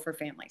important tool for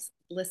families.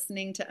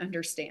 Listening to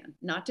understand,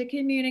 not to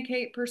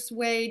communicate,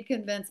 persuade,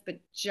 convince, but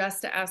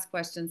just to ask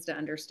questions to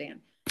understand.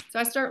 So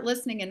I start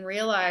listening and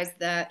realize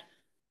that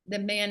the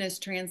man is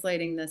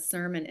translating the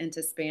sermon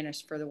into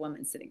Spanish for the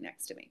woman sitting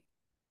next to me.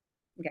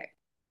 Okay.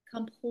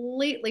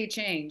 Completely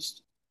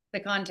changed the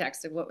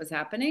context of what was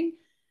happening.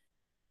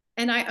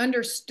 And I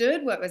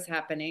understood what was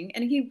happening,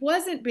 and he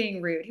wasn't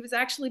being rude. He was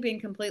actually being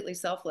completely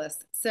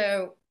selfless.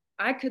 So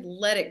I could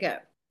let it go.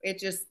 It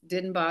just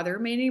didn't bother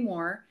me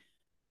anymore.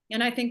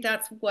 And I think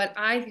that's what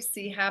I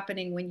see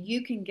happening when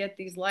you can get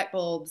these light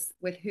bulbs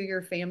with who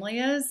your family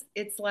is.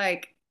 It's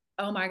like,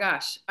 oh my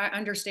gosh, I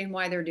understand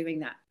why they're doing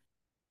that.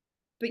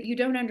 But you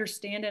don't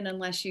understand it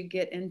unless you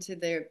get into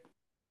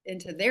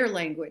their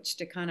language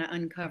to kind of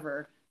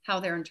uncover how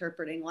they're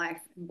interpreting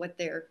life and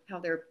how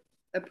they're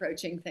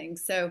approaching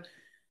things. So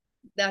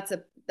that's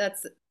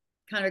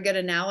kind of a good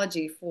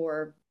analogy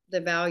for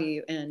the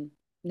value in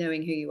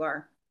knowing who you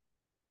are.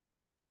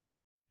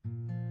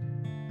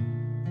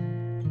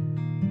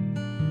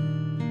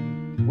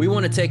 We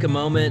want to take a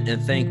moment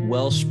and thank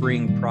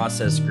Wellspring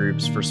Process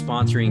Groups for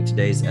sponsoring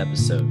today's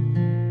episode.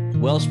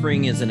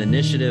 Wellspring is an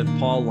initiative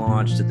Paul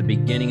launched at the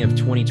beginning of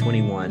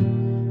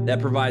 2021 that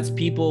provides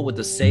people with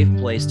a safe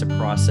place to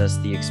process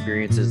the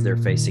experiences they're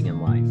facing in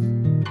life.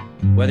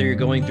 Whether you're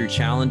going through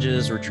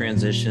challenges or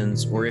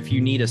transitions, or if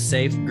you need a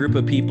safe group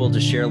of people to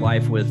share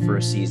life with for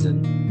a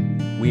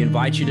season, we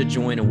invite you to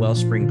join a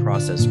Wellspring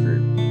Process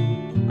Group.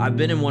 I've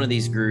been in one of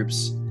these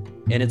groups,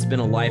 and it's been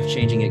a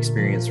life-changing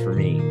experience for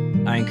me.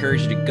 I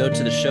encourage you to go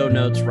to the show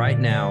notes right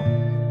now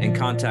and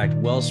contact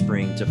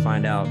Wellspring to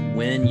find out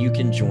when you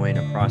can join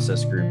a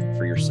process group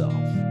for yourself.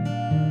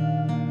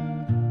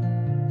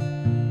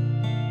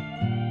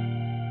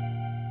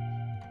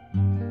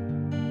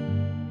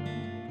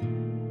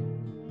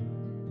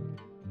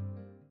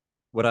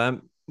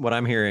 What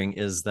I'm hearing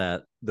is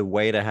that the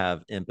way to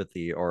have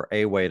empathy, or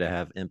a way to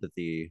have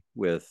empathy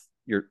with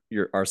your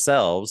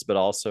ourselves, but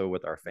also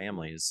with our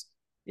families,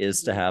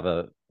 is to have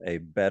a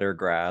better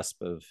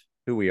grasp of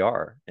who we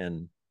are,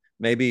 and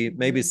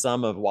maybe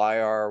some of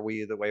why are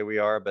we the way we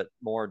are, but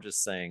more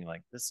just saying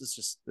like this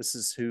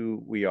is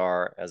who we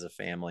are as a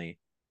family.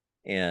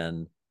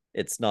 And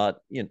it's not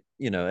and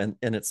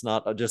it's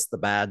not just the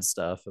bad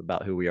stuff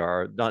about who we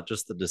are, not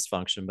just the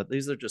dysfunction, but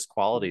these are just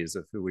qualities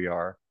of who we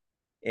are,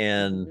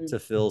 and to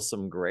feel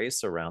some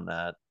grace around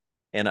that.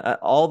 And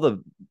all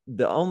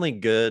the only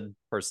good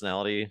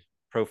personality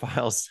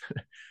profiles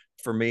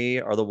for me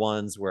are the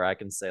ones where I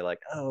can say like,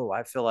 oh,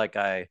 I feel like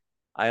I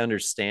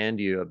understand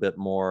you a bit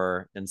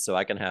more, and so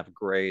I can have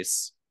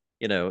grace,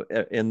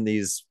 in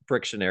these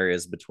friction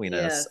areas between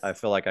us. I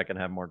feel like I can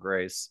have more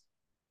grace.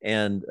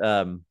 And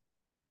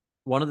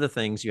one of the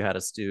things you had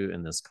us do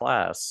in this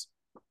class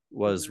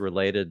was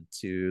related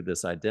to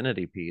this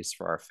identity piece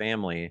for our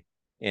family.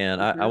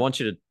 And I want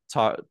you to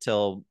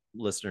tell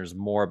listeners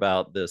more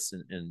about this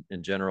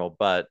in general,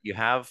 but you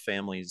have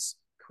families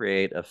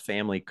create a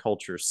family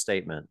culture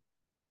statement.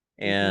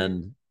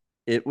 And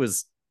it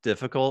was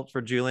difficult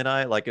for Julie and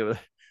I. Like we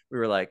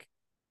were like,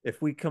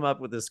 if we come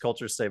up with this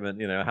culture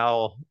statement,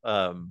 how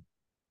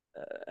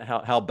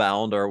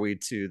bound are we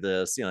to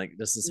this? Like,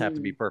 does this have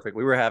to be perfect?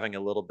 We were having a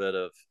little bit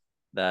of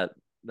that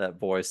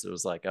voice that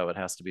was like, oh, it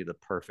has to be the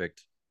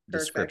perfect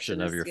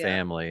description of your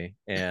family.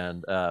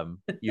 And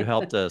you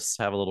helped us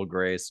have a little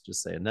grace,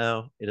 just say,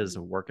 no, it is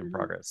a work in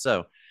progress.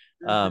 So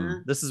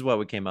this is what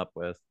we came up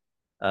with.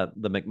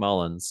 The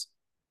McMullins: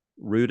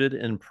 rooted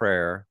in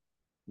prayer,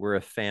 we're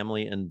a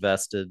family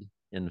invested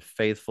in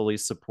faithfully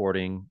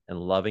supporting and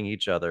loving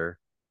each other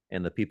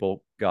and the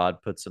people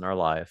God puts in our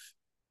life.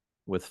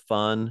 With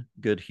fun,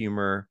 good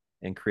humor,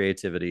 and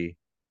creativity,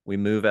 we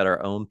move at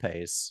our own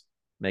pace,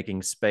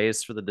 making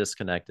space for the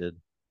disconnected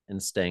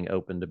and staying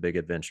open to big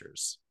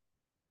adventures.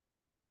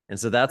 And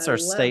so that's our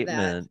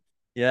statement.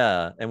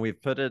 Yeah. And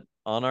we've put it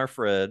on our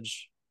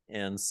fridge.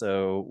 And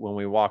so when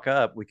we walk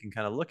up, we can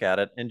kind of look at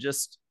it, and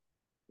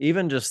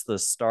even just the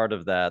start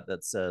of that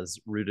says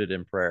rooted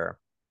in prayer.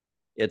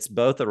 It's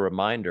both a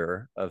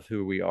reminder of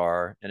who we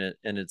are, and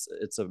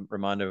it's a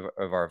reminder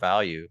of our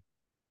value.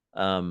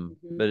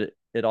 But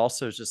it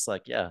also is just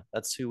like, yeah,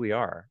 that's who we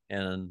are.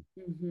 And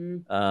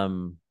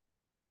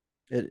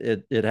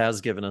it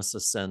has given us a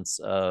sense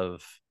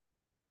of,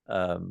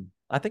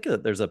 I think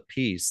that there's a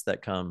peace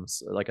that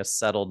comes, like a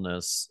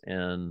settledness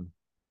in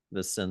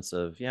the sense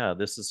of, yeah,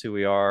 this is who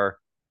we are.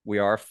 We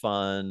are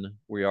fun.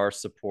 We are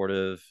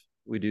supportive.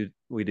 We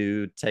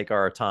do take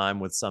our time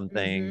with some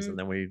things, and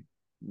then we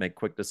make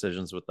quick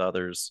decisions with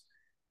others.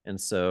 And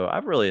so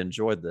I've really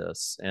enjoyed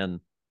this.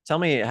 And tell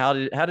me, how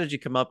did you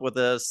come up with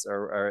this,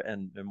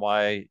 and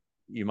why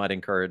you might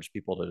encourage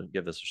people to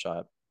give this a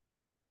shot?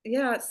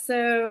 Yeah,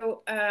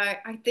 so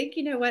I think,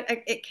 you know what,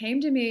 it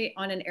came to me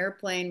on an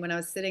airplane when I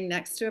was sitting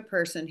next to a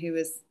person who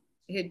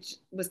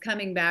was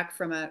coming back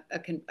from a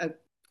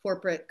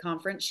corporate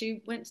conference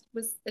she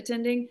was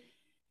attending,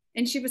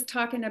 and she was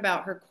talking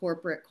about her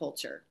corporate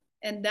culture.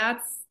 And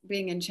that's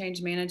being in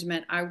change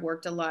management. I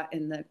worked a lot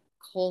in the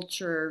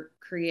culture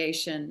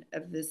creation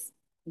of this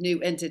new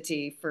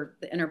entity for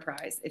the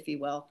enterprise, if you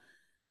will,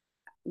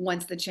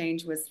 once the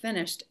change was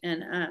finished.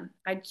 And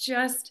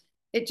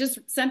it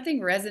just something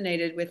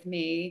resonated with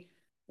me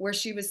where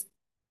she was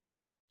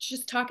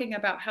just talking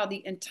about how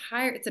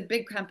it's a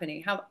big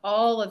company, how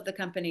all of the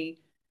company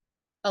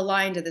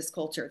aligned to this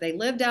culture. They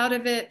lived out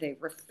of it. They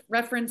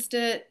referenced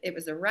it. It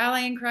was a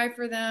rallying cry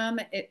for them.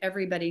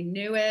 Everybody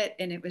knew it.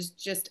 And it was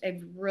just a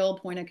real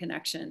point of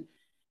connection.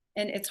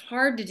 And it's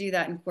hard to do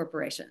that in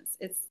corporations.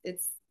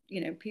 It's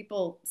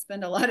people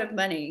spend a lot of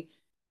money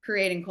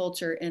creating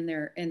culture in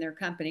their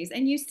companies.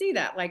 And you see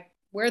that, like,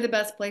 where are the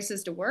best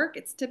places to work?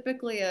 It's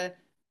typically a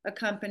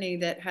company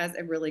that has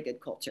a really good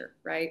culture,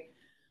 right?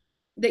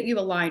 That you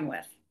align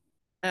with.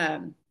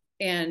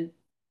 And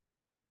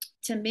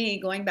to me,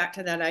 going back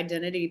to that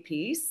identity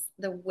piece,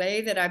 the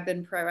way that I've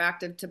been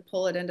proactive to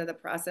pull it into the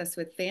process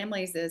with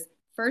families is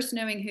first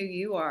knowing who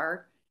you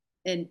are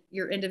and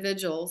your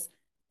individuals,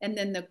 and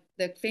then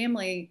the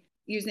family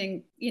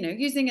using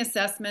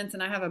assessments.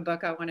 And I have a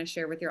book I want to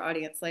share with your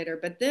audience later,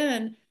 but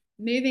then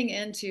moving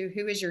into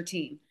who is your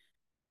team.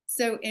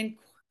 So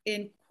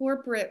in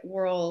corporate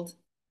world,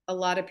 a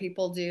lot of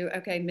people do,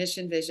 okay,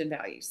 mission, vision,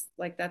 values.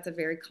 Like, that's a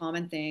very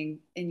common thing.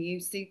 And you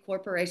see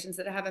corporations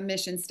that have a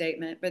mission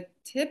statement, but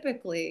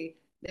typically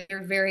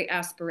they're very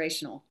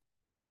aspirational.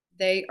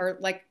 They are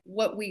like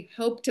what we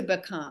hope to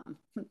become.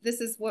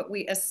 This is what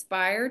we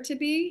aspire to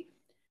be.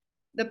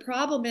 The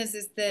problem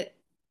is that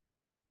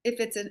if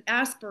it's an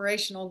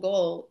aspirational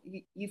goal,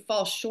 you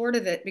fall short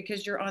of it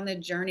because you're on the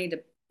journey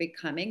to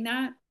becoming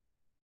that.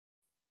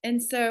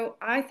 And so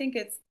I think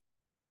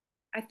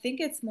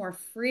it's more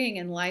freeing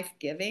and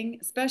life-giving,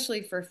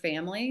 especially for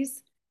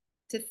families,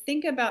 to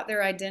think about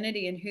their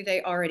identity and who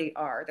they already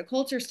are. The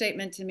culture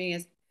statement to me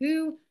is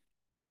who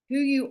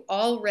you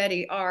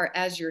already are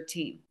as your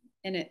team.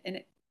 And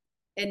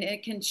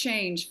it can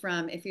change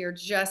from, if you're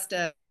just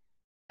a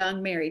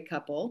young married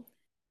couple,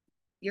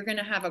 you're going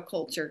to have a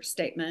culture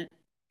statement.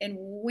 And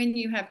when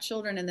you have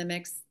children in the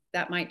mix,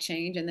 that might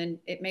change. And then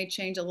it may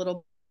change a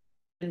little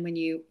bit when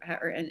you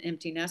are an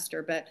empty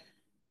nester. But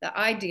the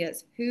idea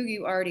is who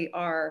you already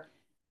are,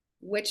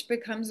 which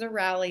becomes a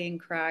rallying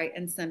cry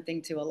and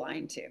something to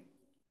align to.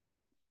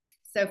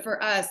 So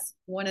for us,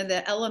 one of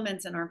the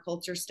elements in our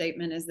culture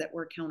statement is that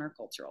we're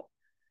countercultural.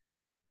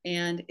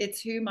 And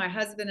it's who my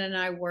husband and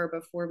I were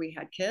before we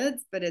had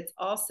kids, but it's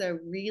also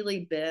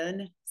really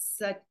been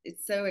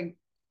it's so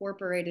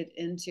incorporated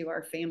into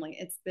our family.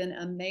 It's been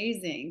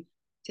amazing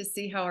to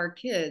see how our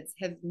kids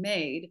have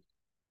made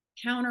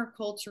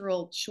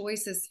countercultural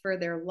choices for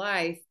their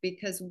life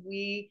because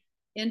we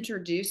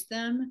introduced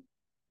them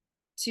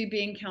to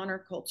being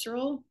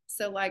countercultural.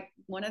 So, like,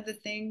 one of the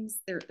things,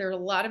 there are a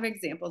lot of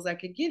examples I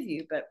could give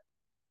you, but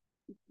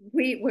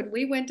when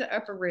we went to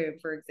Upper Room,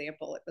 for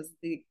example, it was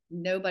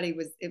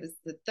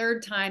the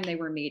third time they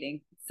were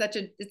meeting.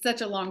 It's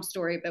such a long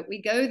story, but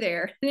we go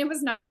there and it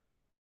was not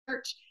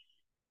church.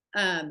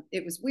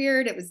 It was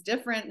weird. It was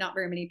different. Not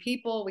very many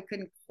people. We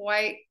couldn't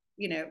quite,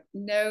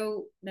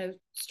 no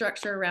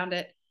structure around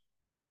it.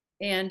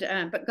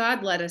 And, but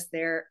God led us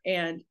there.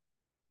 And,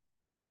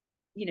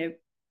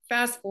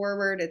 fast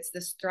forward, it's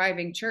this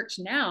thriving church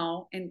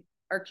now. And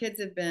our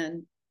kids have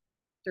been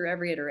through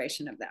every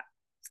iteration of that.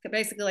 It's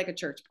basically like a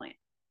church plant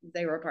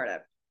they were a part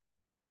of.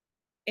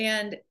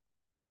 And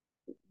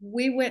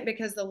we went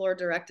because the Lord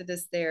directed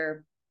us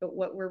there. But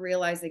what we're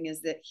realizing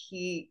is that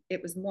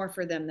it was more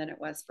for them than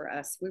it was for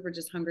us. We were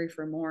just hungry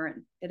for more,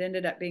 and it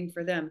ended up being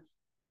for them.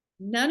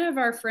 None of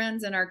our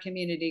friends in our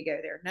community go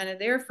there. None of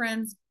their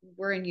friends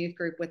were in youth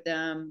group with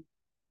them.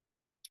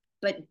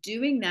 But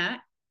doing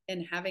that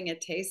and having a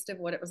taste of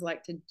what it was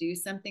like to do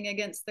something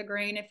against the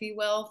grain, if you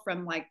will,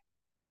 from like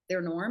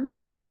their norm,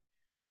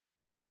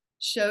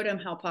 showed them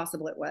how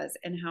possible it was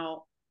and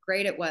how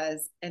great it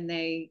was. And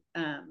they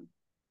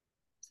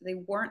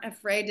weren't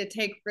afraid to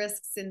take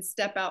risks and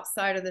step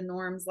outside of the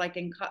norms, like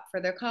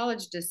for their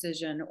college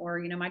decision, or,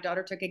 my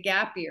daughter took a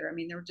gap year. I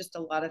mean, there were just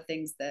a lot of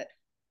things that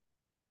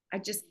I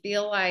just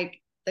feel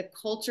like the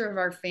culture of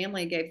our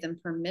family gave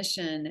them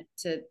permission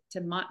to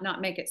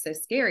not make it so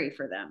scary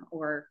for them,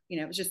 or,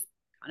 it was just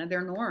kind of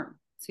their norm.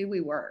 It's who we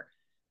were.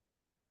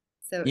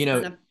 So,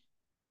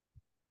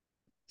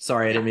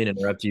 sorry, I didn't mean to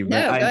interrupt you.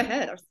 No, go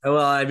ahead.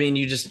 Well, I mean,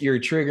 you're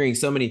triggering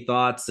so many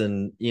thoughts,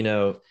 and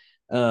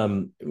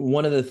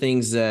one of the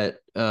things that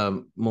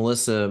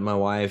Melissa, my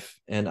wife,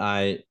 and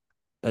I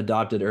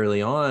adopted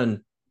early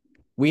on,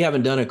 we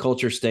haven't done a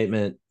culture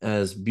statement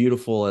as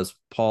beautiful as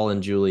Paul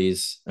and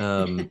Julie's,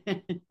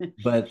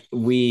 but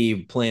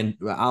we plan.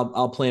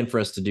 I'll plan for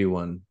us to do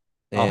one.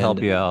 I'll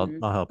help you out.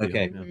 I'll help you.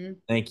 Okay, mm-hmm.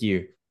 Thank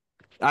you.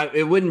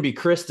 It wouldn't be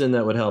Kristen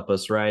that would help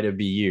us, right? It'd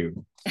be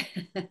you.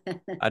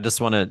 I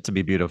just want it to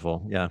be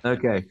beautiful. Yeah.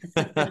 Okay.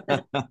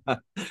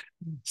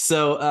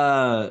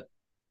 So,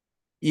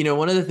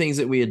 one of the things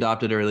that we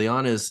adopted early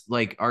on is,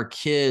 like, our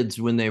kids,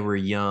 when they were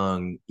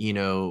young,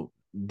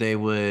 they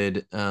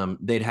would,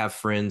 they'd have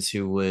friends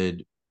who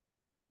would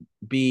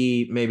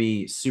be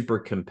maybe super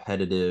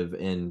competitive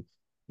and,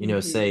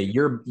 say,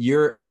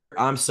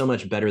 I'm so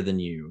much better than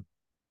you.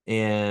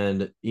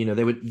 And,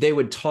 they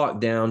would talk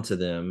down to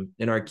them,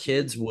 and our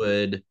kids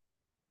would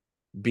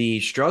be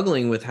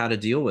struggling with how to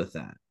deal with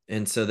that.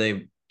 And so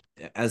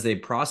as they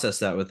process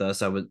that with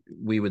us,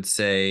 we would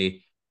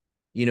say,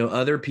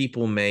 other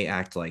people may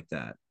act like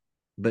that,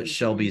 but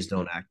Shelby's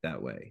don't act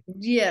that way.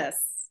 Yes.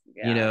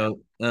 Yeah.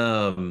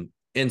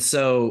 And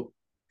so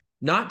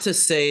not to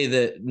say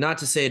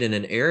it in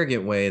an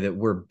arrogant way that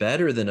we're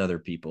better than other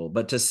people,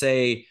 but to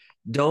say,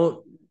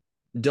 don't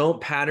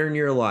pattern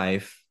your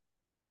life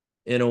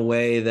in a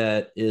way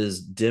that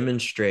is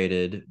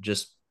demonstrated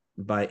just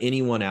by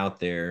anyone out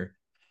there,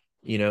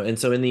 and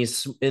so in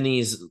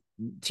these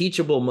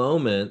teachable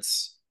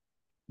moments,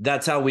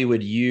 that's how we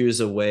would use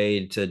a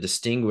way to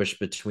distinguish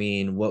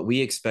between what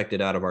we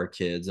expected out of our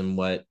kids and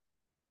what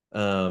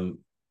um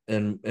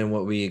and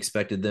what we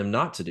expected them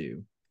not to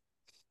do.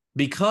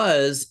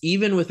 Because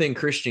even within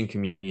Christian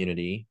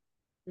community,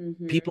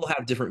 people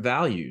have different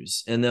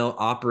values and they'll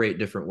operate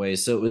different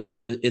ways. So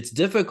it's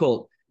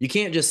difficult. You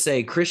can't just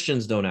say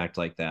Christians don't act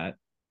like that,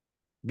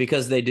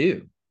 because they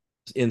do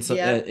in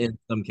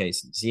some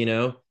cases,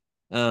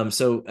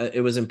 so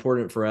it was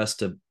important for us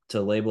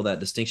to label that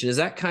distinction. Is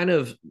that kind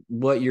of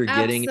what you're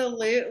getting?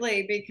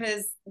 Absolutely,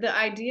 because the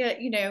idea,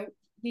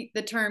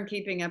 the term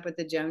keeping up with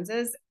the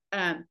Joneses,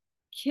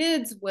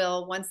 kids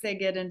will, once they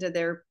get into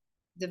their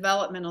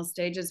developmental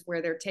stages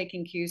where they're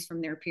taking cues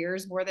from their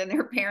peers more than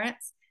their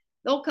parents,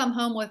 they'll come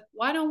home with,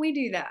 why don't we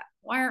do that?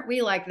 Why aren't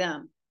we like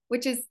them?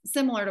 Which is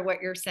similar to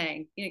what you're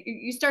saying.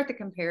 You start the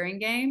comparing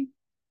game.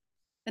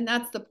 And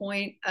that's the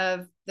point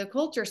of the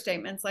culture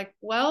statements, like,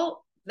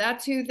 well,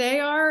 that's who they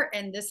are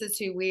and this is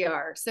who we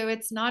are. So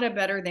it's not a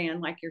better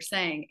than, like you're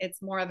saying.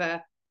 It's more of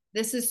a,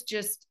 this is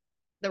just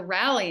the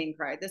rallying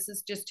cry. This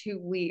is just who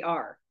we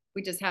are.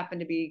 We just happen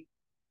to be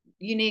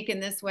unique in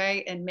this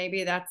way, and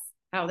maybe that's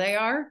how they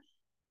are,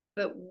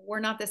 but we're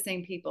not the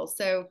same people.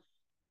 So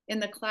in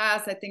the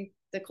class, I think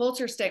the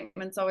culture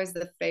statement's always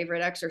the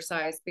favorite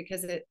exercise,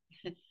 because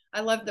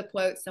I love the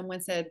quote.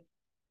 Someone said,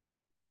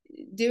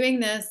 doing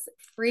this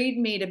freed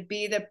me to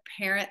be the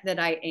parent that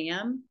I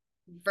am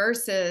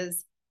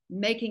versus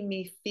making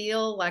me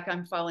feel like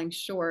I'm falling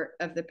short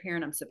of the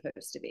parent I'm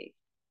supposed to be.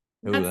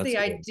 Ooh, that's the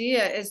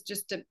idea, is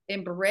just to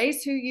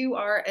embrace who you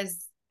are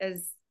as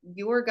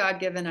your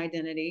God-given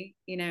identity,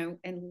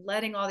 and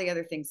letting all the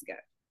other things go.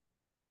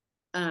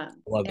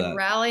 Love that. And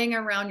rallying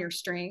around your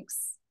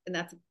strengths. And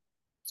that's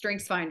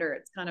Strengths Finder.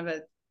 It's kind of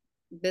a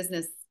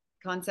business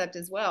concept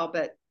as well,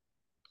 but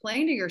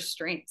playing to your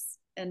strengths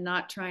and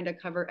not trying to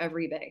cover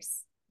every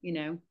base.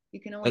 You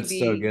can only be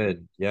so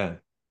good. Yeah.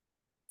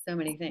 So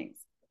many things.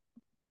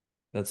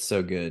 That's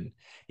so good.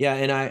 Yeah.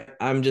 And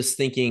I'm just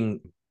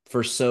thinking,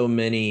 for so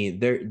many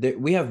there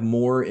we have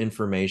more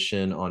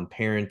information on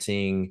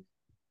parenting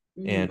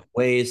and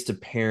ways to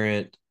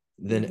parent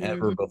than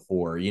ever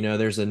before.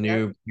 There's a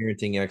new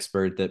parenting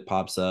expert that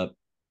pops up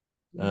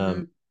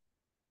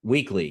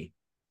weekly.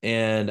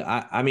 And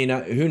I mean,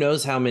 who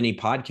knows how many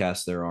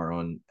podcasts there are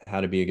on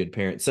how to be a good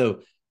parent.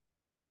 So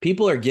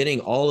people are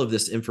getting all of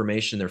this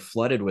information, they're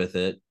flooded with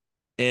it.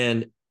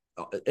 And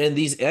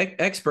these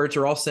experts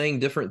are all saying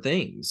different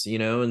things,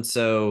 and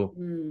so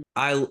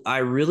I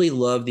really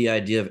love the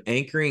idea of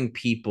anchoring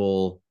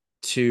people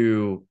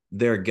to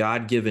their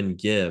God-given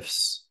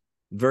gifts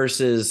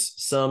versus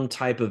some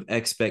type of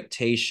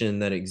expectation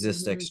that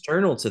exists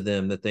external to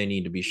them that they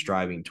need to be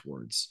striving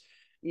towards.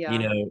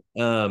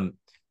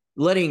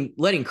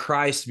 Letting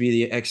Christ be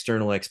the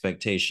external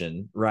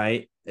expectation,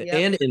 right?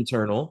 And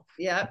internal.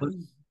 Yeah.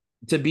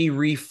 To be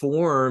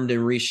reformed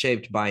and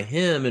reshaped by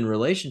him in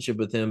relationship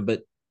with him.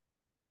 But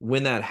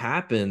when that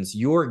happens,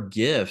 your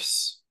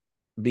gifts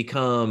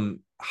become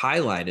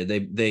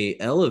highlighted. They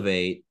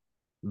elevate,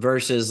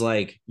 versus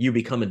like you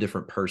become a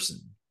different person,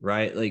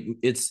 right? Like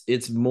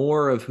it's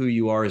more of who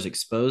you are is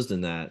exposed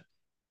in that.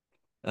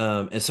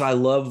 And so I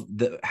love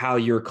how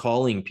you're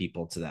calling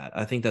people to that.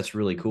 I think that's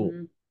really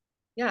cool.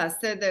 Yeah.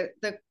 So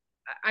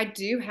I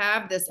do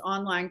have this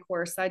online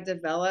course I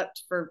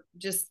developed for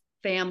just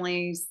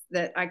families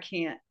that I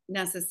can't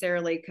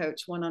necessarily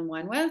coach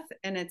one-on-one with.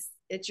 And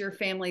it's your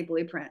family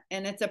blueprint,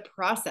 and it's a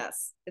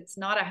process. It's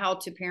not a how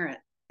to parent.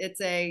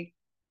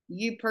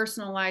 You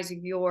personalize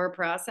your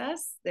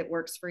process that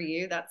works for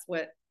you. That's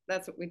what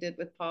we did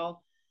with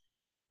Paul.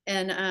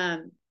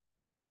 And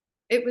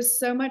it was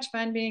so much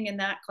fun being in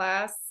that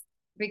class,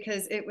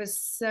 because it was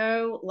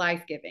so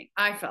life-giving.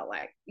 I felt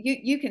like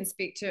you can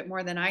speak to it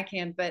more than I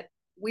can, but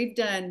we've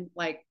done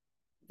like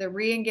the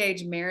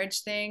re-engage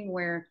marriage thing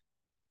where,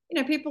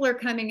 people are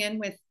coming in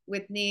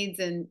with needs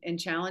and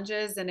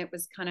challenges, and it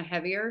was kind of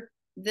heavier.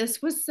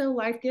 This was so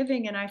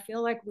life-giving. And I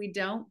feel like we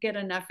don't get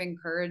enough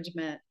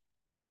encouragement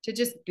to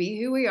just be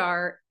who we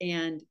are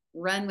and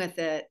run with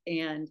it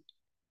and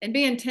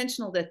be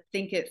intentional to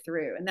think it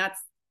through. And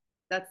that's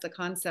the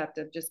concept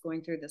of just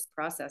going through this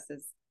process,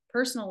 is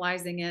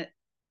personalizing it.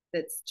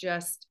 That's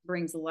just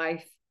brings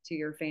life to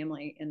your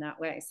family in that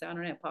way. So I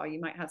don't know, Paul, you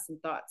might have some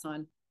thoughts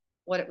on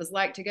what it was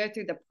like to go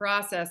through the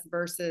process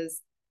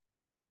versus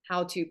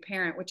how to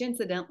parent, which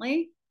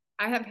incidentally,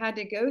 I have had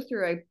to go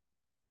through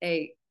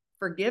a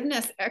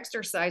forgiveness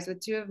exercise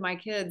with two of my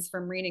kids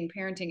from reading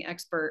parenting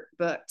expert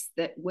books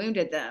that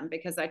wounded them,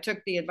 because I took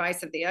the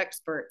advice of the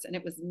experts and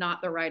it was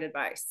not the right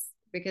advice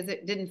because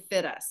it didn't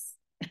fit us.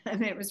 I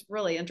mean, it was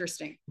really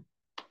interesting.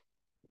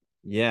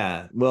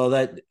 Yeah.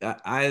 Well,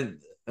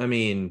 I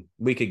mean,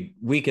 we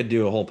could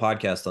do a whole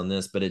podcast on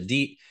this, but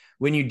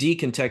when you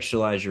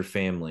decontextualize your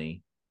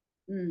family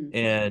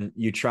and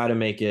you try to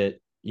make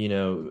it,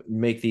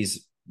 make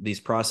these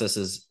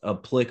processes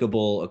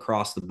applicable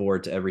across the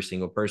board to every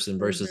single person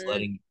versus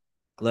letting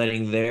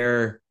letting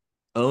their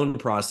own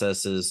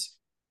processes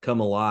come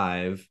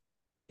alive,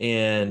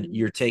 and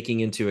you're taking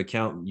into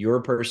account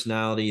your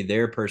personality,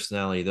 their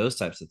personality, those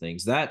types of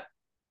things. That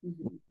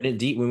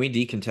when we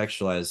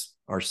decontextualize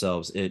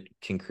ourselves, it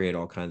can create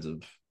all kinds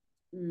of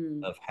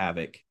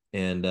havoc.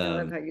 And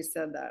I love how you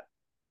said that.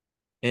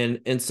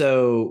 And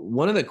so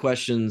one of the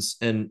questions,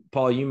 and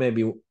Paul, you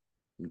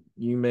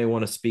may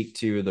want to speak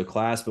to the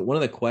class, but one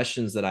of the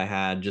questions that I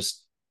had,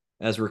 just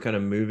as we're kind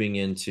of moving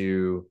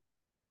into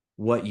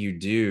what you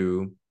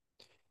do,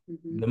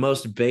 the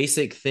most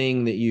basic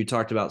thing that you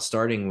talked about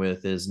starting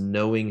with is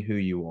knowing who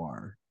you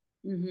are.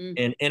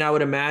 And I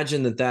would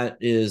imagine that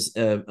is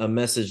a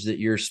message that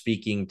you're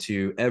speaking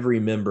to every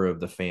member of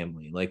the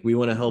family. Like, we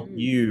want to help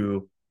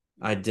you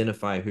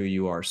identify who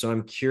you are. So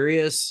I'm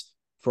curious,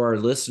 for our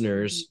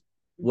listeners,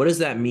 what does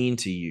that mean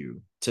to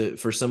you,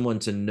 for someone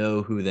to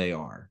know who they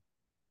are?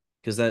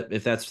 Because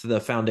if that's the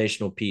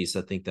foundational piece,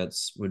 I think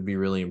would be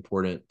really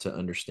important to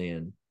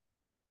understand.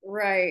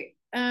 Right.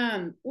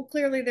 Well,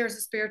 clearly there's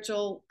a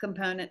spiritual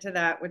component to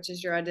that, which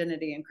is your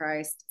identity in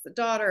Christ, as a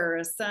daughter or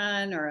a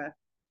son or a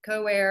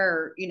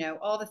co-heir, or,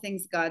 all the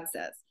things God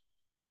says.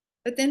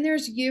 But then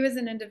there's you as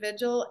an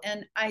individual.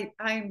 And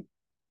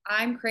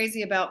I'm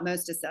crazy about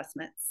most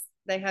assessments.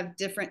 They have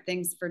different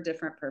things for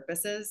different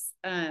purposes.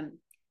 And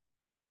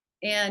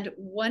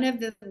one of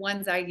the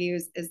ones I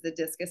use is the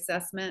DISC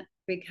assessment,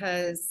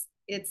 because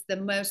it's the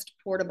most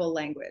portable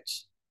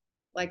language.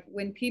 Like,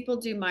 when people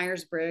do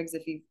Myers-Briggs,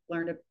 if you've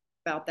learned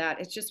about that,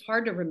 it's just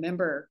hard to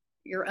remember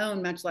your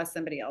own, much less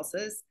somebody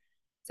else's.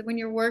 So when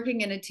you're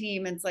working in a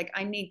team, it's like,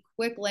 I need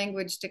quick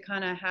language to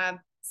kind of have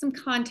some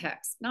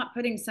context, not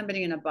putting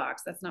somebody in a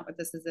box. That's not what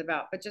this is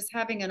about, but just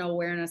having an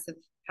awareness of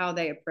how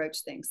they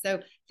approach things.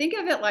 So think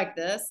of it like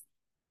this.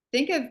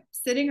 Think of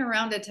sitting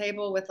around a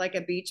table with like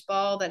a beach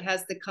ball that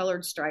has the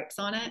colored stripes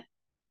on it.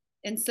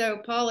 And so,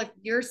 Paul, if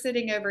you're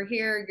sitting over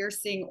here, you're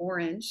seeing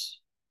orange.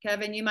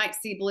 Kevin, you might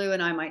see blue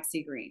and I might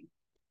see green.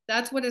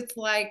 That's what it's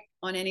like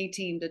on any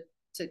team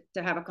to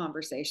have a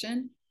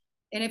conversation.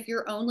 And if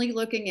you're only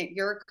looking at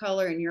your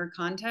color and your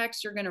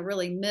context, you're going to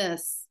really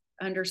miss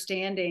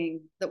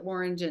understanding the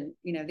orange and,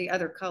 the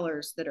other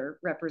colors that are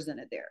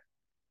represented there.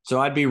 So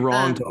I'd be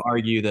wrong to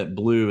argue that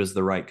blue is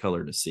the right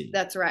color to see.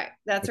 That's right.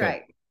 That's okay.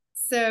 Right.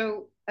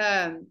 So,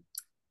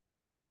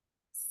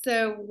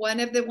 so one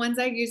of the ones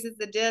I use is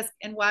the DISC.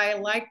 And why I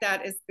like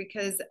that is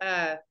because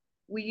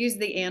we use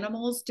the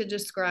animals to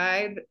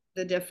describe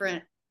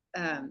the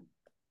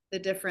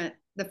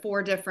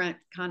four different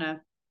kind of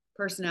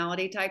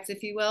personality types,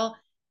 if you will.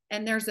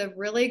 And there's a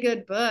really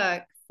good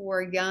book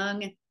for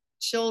young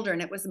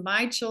children. It was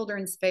my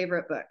children's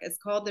favorite book. It's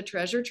called The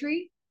Treasure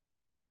Tree.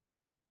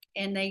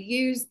 And they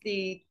use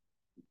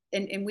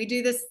and we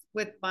do this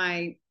with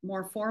my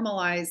more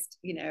formalized,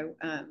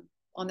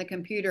 on the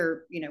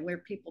computer, where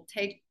people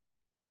take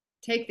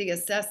the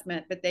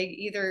assessment, but they're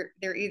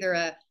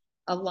either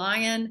a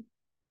lion,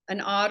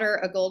 an otter,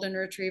 a golden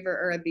retriever,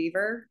 or a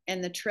beaver.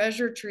 And the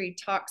treasure tree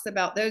talks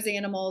about those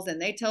animals, and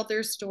they tell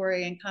their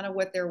story and kind of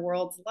what their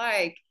world's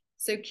like.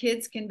 So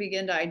kids can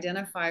begin to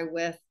identify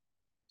with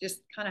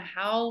just kind of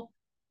how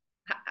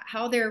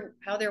they're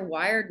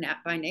wired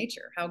by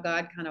nature, how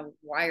God kind of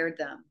wired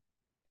them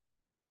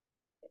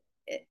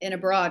in a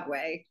broad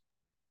way.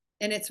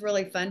 And it's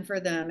really fun for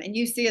them. And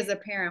you see, as a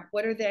parent,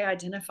 what are they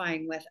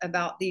identifying with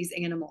about these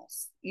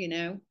animals?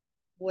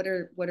 What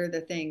are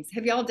the things?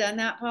 Have y'all done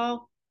that,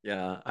 Paul?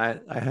 Yeah,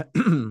 I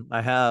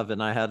I have,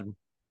 and I had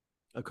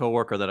a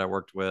coworker that I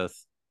worked with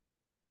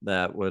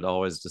that would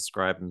always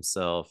describe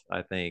himself,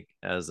 I think,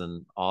 as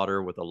an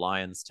otter with a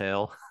lion's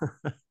tail.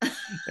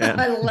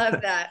 I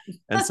love that.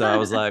 And so I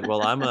was like,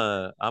 well, I'm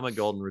a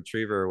golden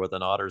retriever with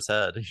an otter's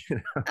head.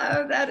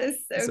 Oh, that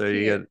is so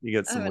cute. You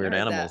get some weird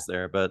animals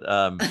there, but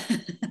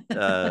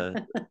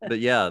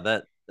yeah,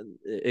 that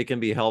it can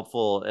be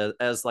helpful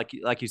as like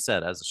you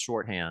said, as a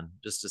shorthand,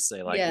 just to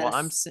say like, yes.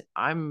 Well,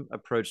 I'm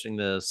approaching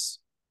this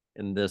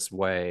in this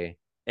way,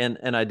 and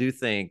I do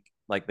think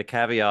like the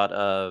caveat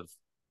of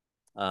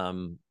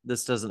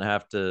this doesn't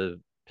have to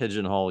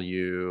pigeonhole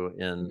you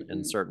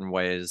in certain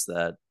ways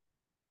that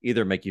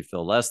either make you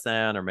feel less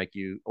than or make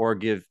you or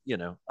give,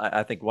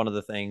 I think one of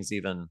the things,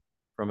 even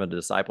from a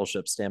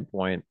discipleship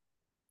standpoint,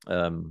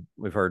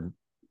 we've heard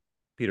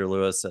Peter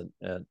Lewis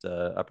at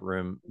Upper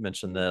Room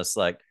mention this,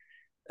 like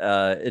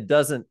it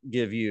doesn't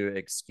give you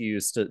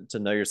excuse to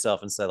know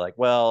yourself and say like,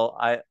 well,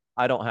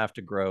 I don't have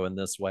to grow in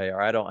this way,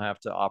 or I don't have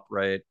to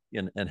operate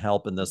and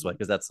help in this way,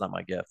 because that's not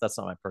my gift. That's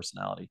not my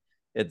personality.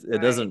 It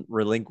right. doesn't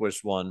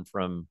relinquish one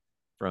from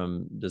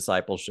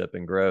discipleship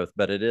and growth,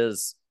 but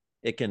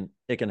it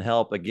can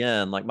help.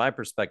 Again, like my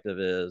perspective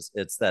is,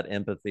 it's that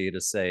empathy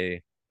to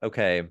say,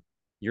 okay,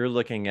 you're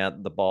looking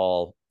at the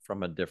ball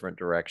from a different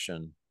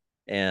direction.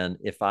 And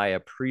if I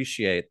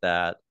appreciate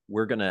that,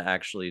 we're going to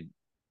actually,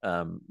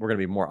 we're going to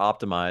be more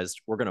optimized.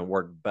 We're going to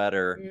work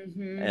better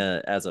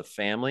as a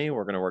family.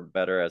 We're going to work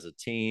better as a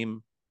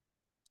team,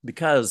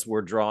 because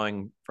we're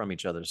drawing from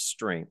each other's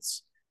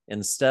strengths,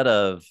 instead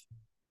of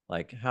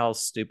Like, how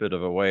stupid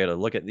of a way to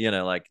look at,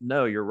 like,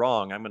 no, you're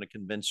wrong. I'm going to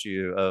convince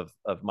you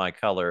of my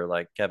color,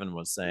 like Kevin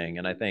was saying.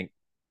 And I think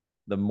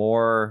the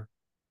more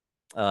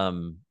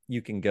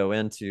you can go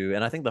into,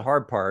 and I think the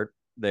hard part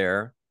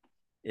there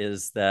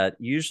is that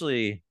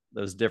usually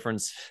the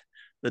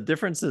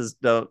differences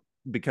don't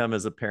become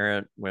as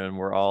apparent when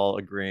we're all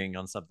agreeing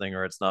on something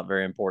or it's not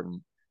very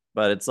important.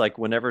 But it's like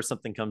whenever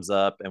something comes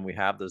up and we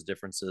have those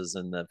differences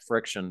and the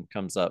friction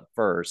comes up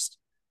first,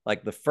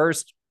 like the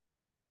first,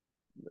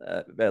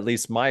 at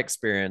least my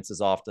experience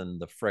is often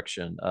the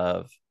friction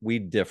of we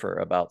differ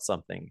about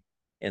something.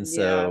 And Yeah.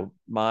 so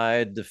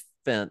my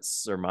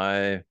defense or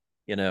my,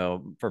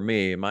 for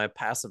me, my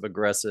passive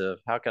aggressive,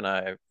 how can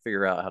I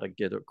figure out how to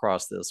get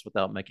across this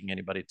without making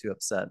anybody too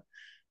upset,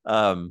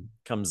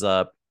 comes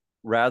up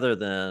rather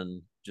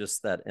than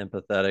just that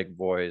empathetic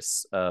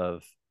voice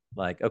of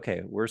like,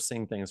 okay, we're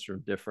seeing things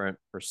from different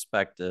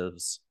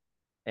perspectives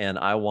and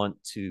I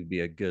want to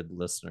be a good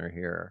listener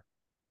here.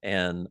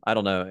 And I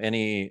don't know,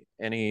 any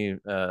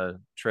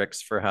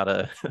tricks for how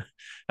to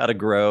how to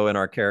grow in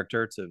our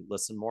character to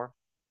listen more?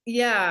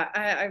 Yeah,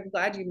 I'm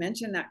glad you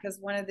mentioned that, because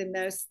one of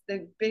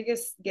the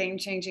biggest game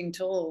changing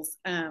tools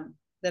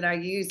that I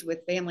use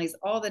with families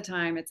all the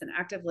time, it's an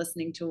active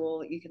listening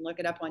tool. You can look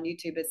it up on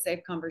YouTube. It's Safe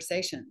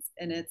Conversations,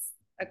 and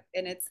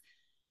it's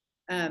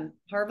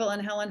Harville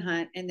and Helen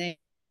Hunt, and they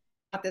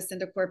brought this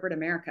into corporate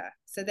America.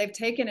 So they've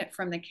taken it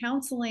from the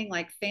counseling,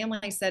 like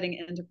family setting,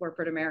 into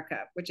corporate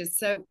America, which is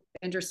so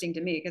interesting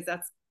to me because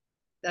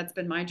that's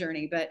been my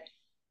journey. But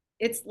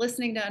it's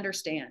listening to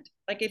understand.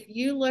 Like if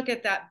you look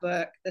at that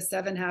book, The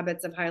 7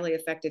 Habits of Highly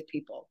Effective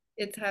People,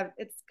 it's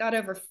got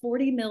over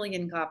 40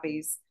 million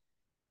copies.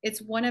 It's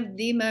one of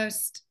the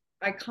most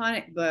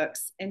iconic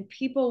books, and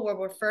people will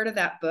refer to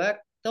that book.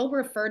 They'll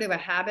refer to a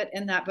habit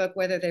in that book,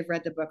 whether they've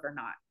read the book or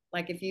not.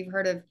 Like if you've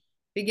heard of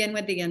Begin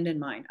with the End in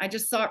Mind. I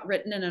just saw it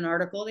written in an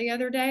article the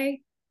other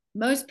day.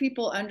 Most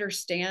people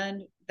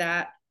understand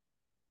that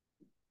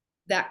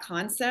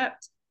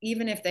concept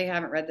even if they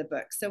haven't read the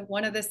book. So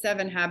one of the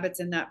 7 habits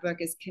in that book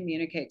is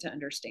communicate to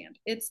understand.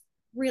 It's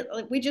real.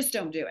 We just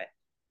don't do it,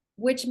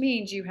 which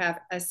means you have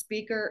a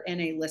speaker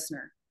and a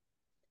listener.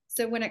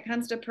 So when it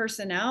comes to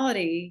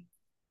personality,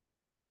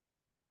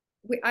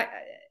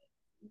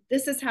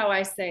 this is how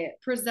I say it.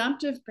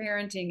 Presumptive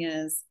parenting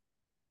is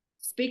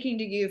speaking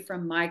to you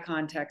from my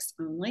context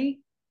only,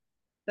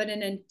 but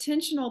an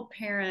intentional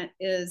parent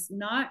is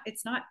not,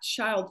 it's not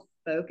child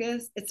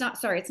focused. It's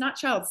not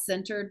child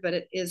centered, but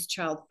it is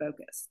child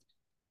focused.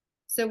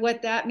 So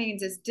what that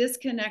means is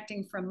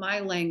disconnecting from my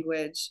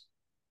language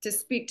to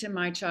speak to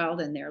my child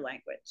in their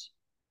language,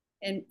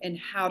 and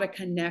how to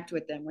connect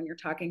with them. When you're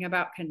talking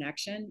about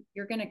connection,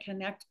 you're going to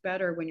connect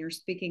better when you're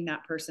speaking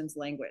that person's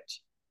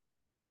language.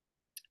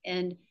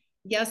 And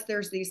yes,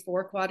 there's these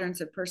 4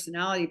 quadrants of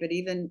personality, but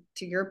even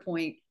to your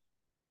point,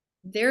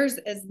 there's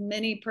as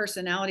many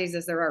personalities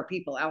as there are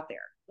people out there.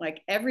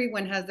 Like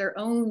everyone has their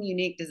own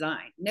unique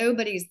design.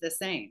 Nobody's the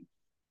same.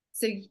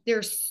 So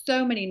there's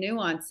so many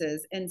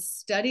nuances, and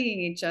studying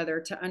each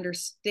other to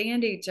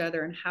understand each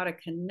other and how to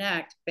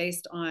connect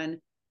based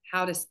on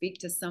how to speak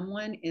to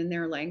someone in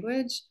their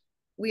language.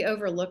 We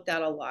overlook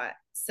that a lot.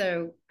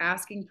 So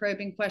asking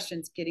probing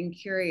questions, getting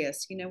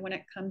curious, when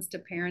it comes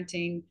to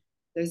parenting,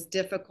 those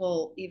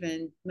difficult,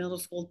 even middle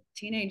school,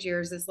 teenage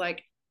years, is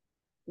like,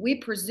 we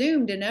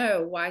presume to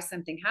know why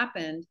something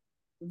happened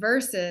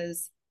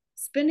versus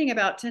spending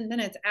about 10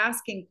 minutes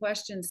asking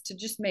questions to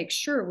just make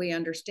sure we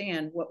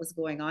understand what was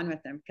going on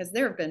with them. Because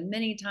there have been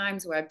many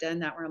times where I've done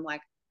that, where I'm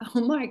like,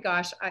 oh my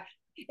gosh,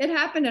 it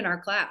happened in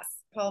our class.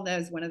 Paul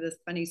knows one of the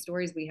funny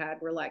stories we had.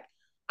 We're like,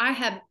 I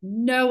have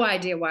no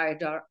idea why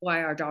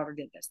our daughter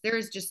did this. There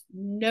is just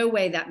no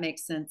way that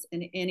makes sense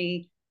in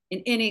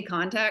any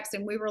context.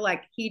 And we were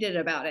like heated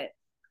about it.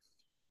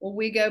 Well,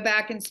 we go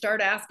back and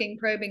start asking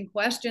probing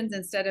questions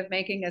instead of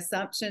making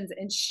assumptions.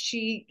 And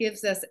she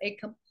gives us a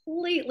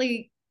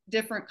completely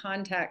different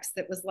context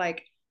that was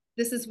like,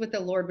 this is what the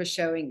Lord was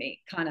showing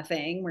me, kind of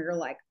thing, where you're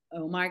like,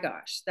 oh my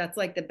gosh, that's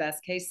like the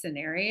best case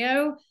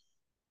scenario.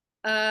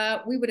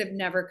 We would have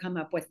never come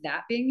up with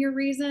that being your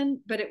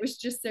reason, but it was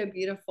just so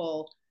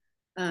beautiful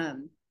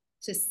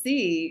to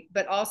see.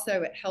 But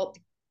also it helped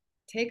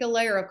take a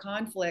layer of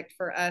conflict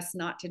for us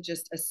not to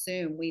just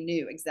assume we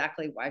knew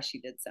exactly why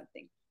she did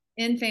something.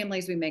 In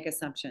families, we make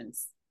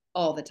assumptions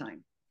all the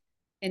time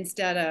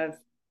instead of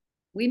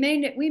we may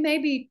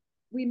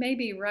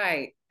be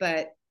right,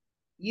 but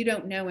you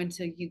don't know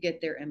until you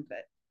get their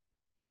input.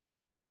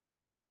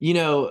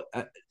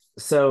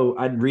 So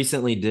I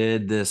recently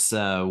did this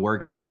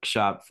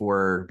workshop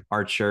for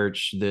our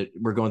church that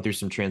we're going through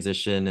some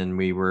transition, and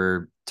we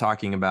were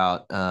talking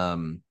about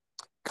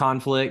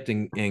conflict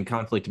and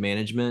conflict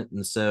management.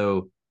 And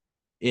so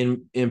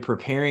in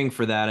preparing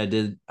for that,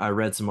 I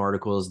read some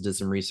articles, did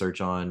some research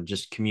on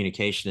just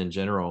communication in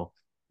general.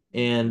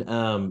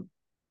 And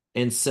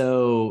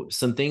so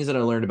some things that I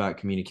learned about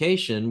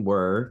communication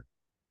were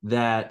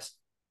that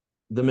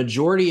for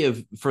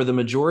the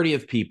majority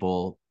of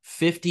people,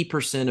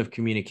 50% of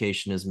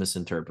communication is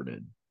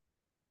misinterpreted.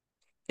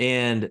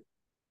 And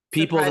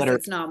people Surprised that are,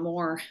 it's not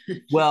more.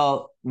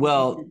 well,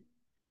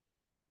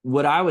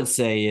 what I would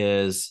say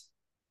is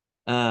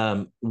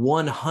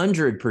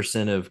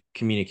 100% of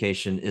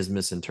communication is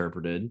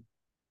misinterpreted,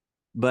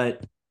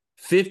 but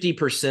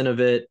 50% of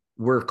it,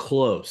 we're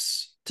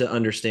close to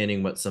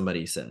understanding what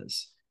somebody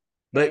says.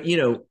 But, you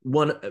know,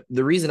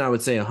 the reason I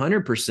would say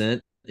 100%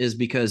 is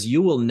because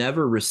you will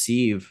never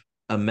receive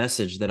a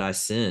message that I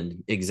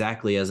send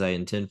exactly as I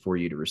intend for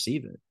you to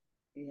receive it.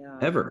 Yeah.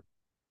 Ever.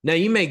 Now,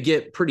 you may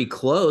get pretty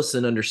close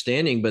in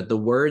understanding, but the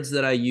words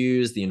that I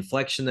use, the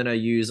inflection that I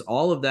use,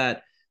 all of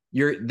that,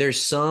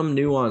 there's some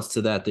nuance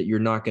to that you're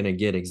not going to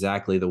get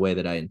exactly the way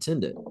that I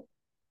intended.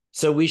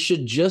 So we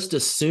should just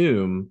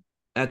assume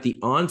at the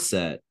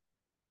onset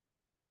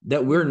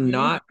that we're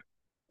not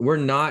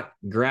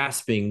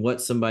grasping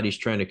what somebody's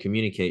trying to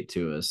communicate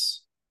to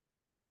us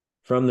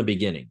from the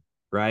beginning,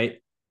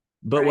 right?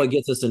 But what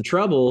gets us in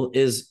trouble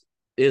is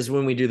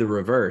when we do the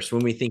reverse,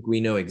 when we think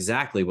we know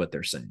exactly what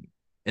they're saying.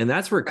 And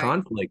that's where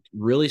conflict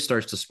really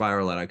starts to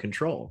spiral out of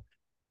control.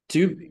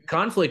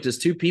 Conflict is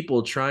two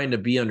people trying to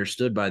be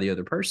understood by the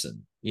other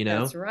person, you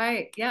know? That's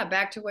right. Yeah,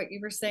 back to what you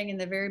were saying in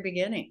the very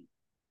beginning.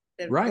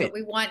 What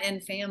we want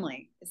in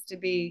family is to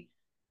be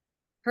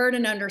heard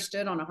and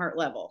understood on a heart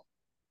level.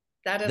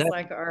 That is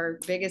like our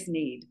biggest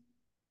need.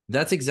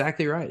 That's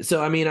exactly right.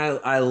 So, I mean,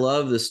 I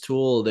love this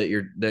tool that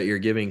you're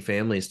giving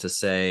families to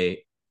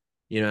say,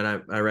 you know,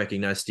 and I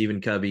recognize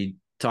Stephen Covey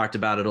talked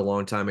about it a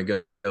long time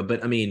ago,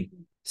 but I mean,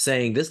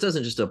 saying this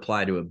doesn't just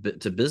apply to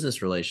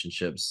business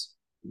relationships.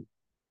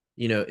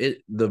 You know,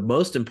 the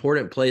most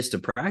important place to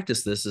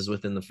practice this is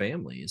within the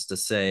family, is to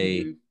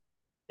say,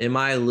 am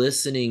I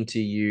listening to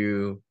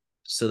you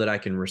so that I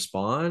can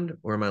respond,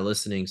 or am I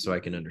listening so I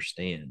can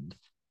understand?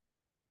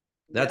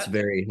 That's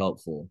very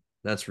helpful.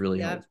 That's really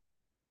helpful.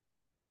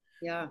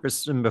 Yeah.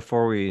 Kristen,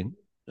 before we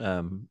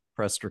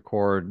pressed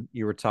record,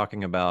 you were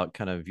talking about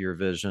kind of your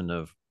vision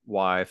of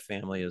why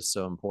family is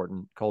so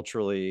important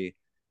culturally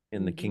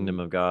in the kingdom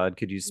of God.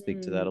 Could you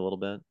speak to that a little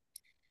bit?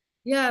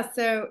 Yeah.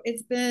 So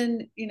it's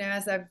been, you know,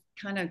 as I've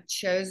kind of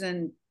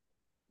chosen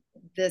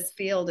this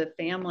field of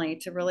family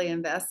to really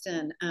invest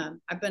in,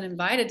 I've been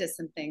invited to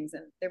some things.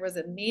 And there was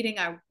a meeting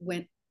I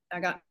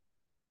got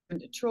in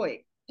Detroit,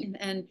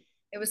 and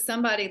it was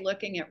somebody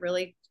looking at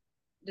really,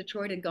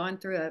 Detroit had gone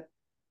through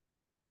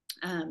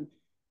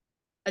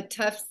a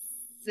tough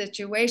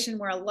situation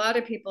where a lot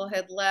of people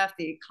had left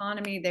the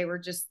economy. They were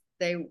just,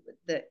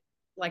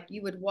 like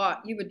you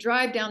would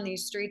drive down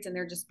these streets and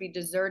there'd just be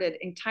deserted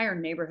entire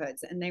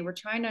neighborhoods. And they were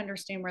trying to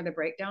understand where the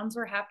breakdowns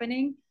were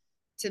happening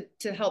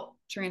to help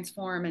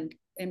transform and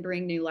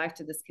bring new life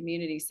to this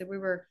community. So we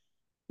were,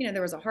 you know,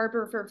 there was a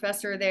Harvard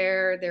professor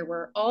there. There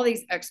were all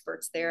these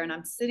experts there. And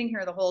I'm sitting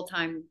here the whole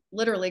time,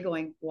 literally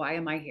going, why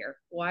am I here?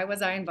 Why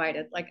was I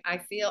invited? Like,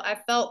 I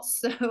felt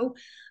so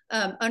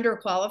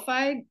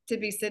underqualified to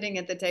be sitting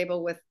at the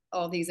table with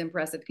all these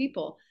impressive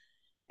people.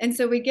 And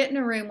so we get in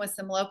a room with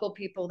some local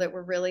people that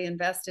were really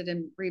invested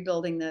in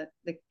rebuilding the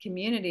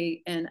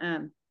community.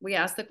 And we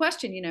asked the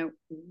question, you know,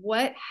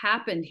 what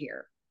happened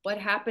here? What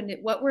happened?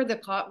 What was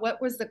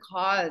the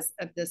cause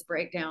of this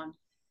breakdown?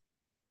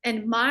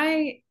 And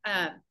my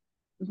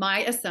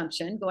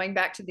assumption, going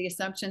back to the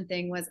assumption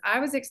thing, was I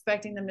was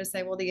expecting them to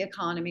say, well, the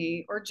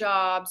economy or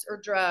jobs or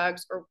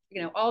drugs or,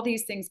 you know, all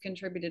these things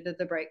contributed to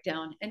the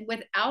breakdown. And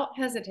without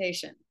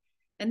hesitation,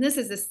 and this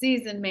is a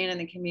seasoned man in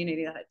the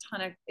community that had a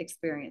ton of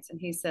experience, and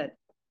he said,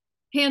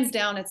 hands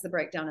down, it's the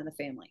breakdown in the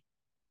family.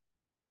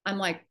 I'm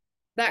like,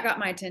 that got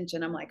my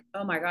attention. I'm like,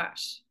 oh my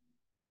gosh,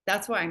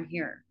 that's why I'm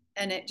here.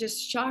 And it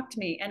just shocked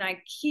me. And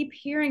I keep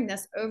hearing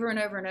this over and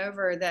over and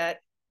over, that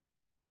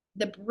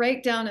the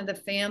breakdown of the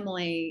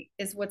family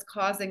is what's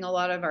causing a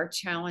lot of our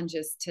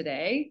challenges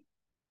today.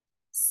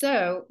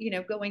 So, you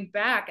know, going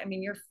back, I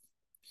mean, your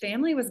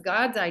family was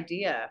God's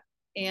idea.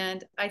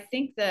 And I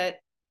think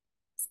that,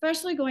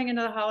 especially going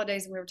into the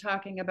holidays, we were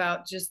talking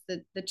about just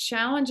the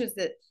challenges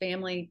that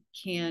family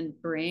can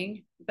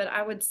bring. But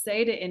I would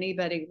say to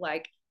anybody,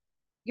 like,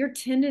 your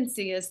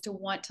tendency is to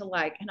want to,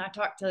 like, and I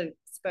talk to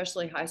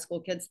especially high school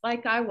kids,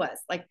 like I was,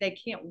 like, they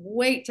can't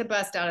wait to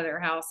bust out of their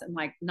house and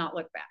like not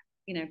look back,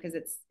 you know, because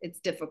it's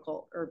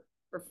difficult or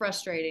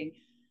frustrating.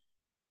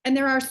 And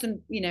there are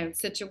some, you know,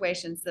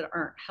 situations that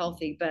aren't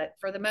healthy, but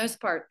for the most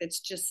part, it's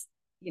just,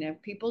 you know,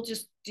 people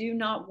just do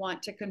not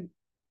want to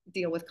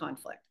deal with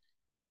conflict.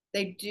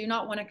 They do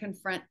not want to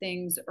confront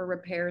things or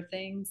repair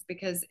things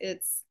because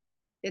it's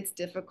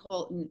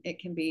difficult and it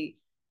can be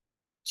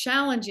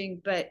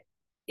challenging, but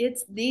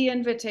it's the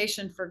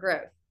invitation for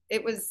growth.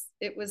 It was,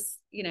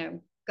 you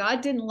know,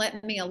 God didn't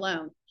let me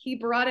alone. He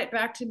brought it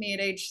back to me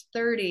at age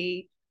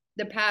 30,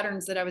 the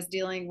patterns that I was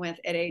dealing with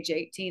at age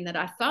 18 that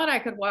I thought I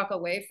could walk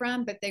away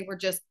from, but they were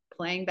just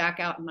playing back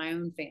out in my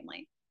own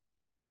family.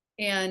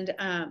 And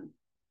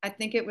I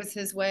think it was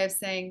his way of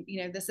saying,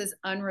 you know, this is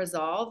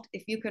unresolved.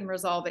 If you can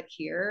resolve it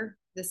here,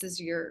 this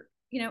is your,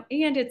 you know,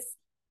 and it's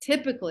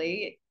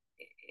typically,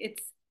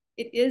 it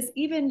is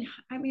even,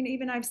 I mean,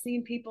 even I've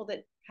seen people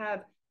that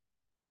have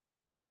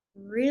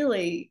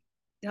really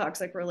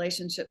toxic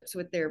relationships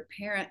with their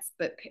parents,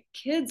 but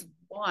kids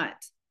want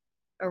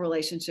a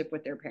relationship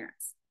with their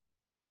parents,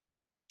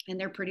 and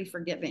they're pretty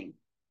forgiving.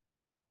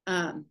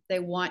 They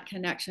want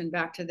connection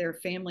back to their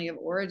family of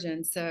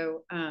origin.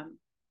 So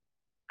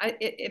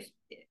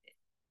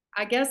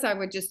I guess I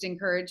would just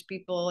encourage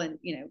people, and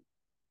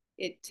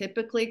it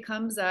typically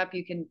comes up.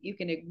 You can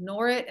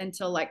ignore it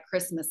until like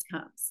Christmas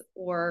comes,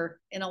 or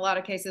in a lot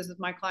of cases with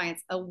my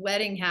clients, a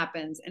wedding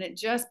happens, and it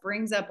just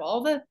brings up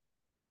all the,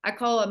 I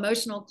call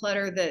emotional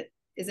clutter that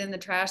is in the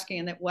trash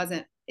can that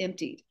wasn't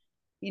emptied.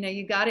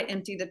 You got to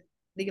empty the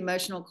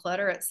emotional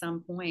clutter at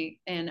some point,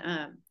 and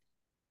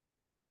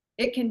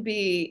it can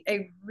be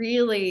a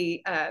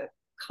really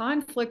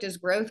conflict is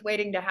growth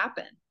waiting to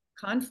happen.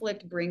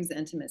 Conflict brings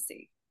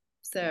intimacy,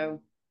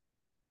 so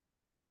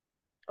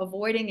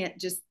avoiding it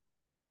just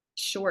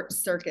short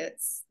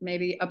circuits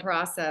maybe a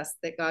process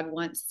that God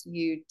wants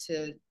you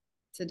to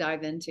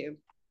dive into,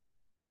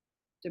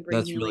 to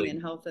bring healing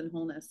and health and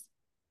wholeness.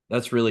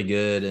 That's really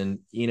good. And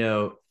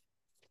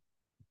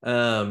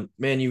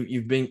man,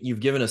 you've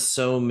given us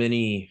so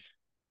many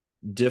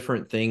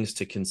different things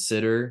to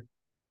consider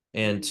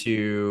and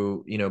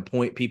to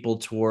point people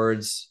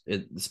towards.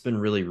 It's been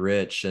really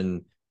rich.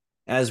 And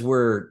as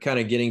we're kind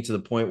of getting to the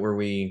point where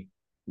we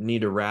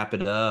need to wrap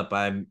it up,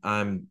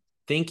 I'm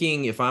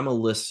thinking, if I'm a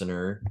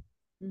listener,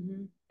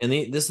 and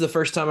this is the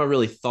first time I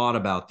really thought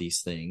about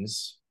these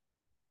things,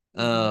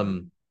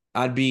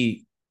 I'd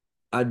be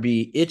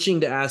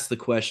itching to ask the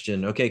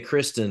question, okay,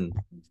 Kristen,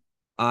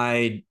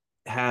 I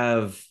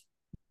have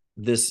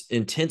this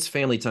intense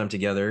family time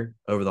together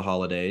over the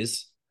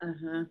holidays.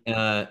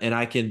 And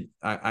I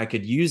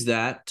could use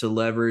that to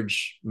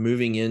leverage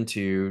moving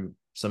into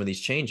some of these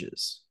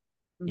changes.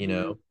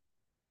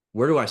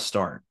 Where do I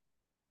start?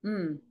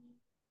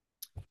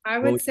 I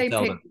would say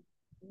pick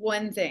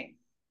one thing,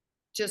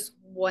 just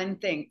one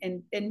thing,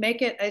 and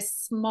make it a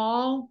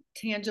small,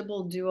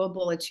 tangible,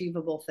 doable,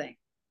 achievable thing.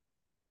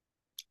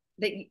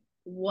 That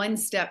one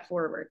step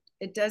forward.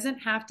 It doesn't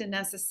have to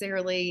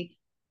necessarily,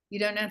 you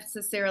don't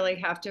necessarily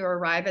have to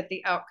arrive at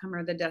the outcome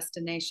or the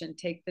destination.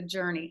 Take the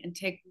journey and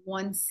take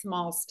one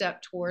small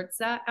step towards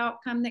that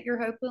outcome that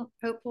you're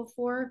hopeful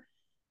for.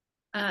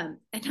 And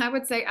I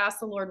would say, ask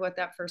the Lord what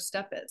that first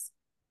step is.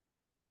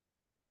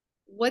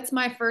 What's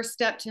my first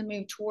step to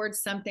move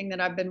towards something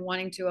that I've been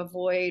wanting to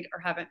avoid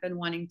or haven't been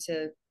wanting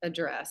to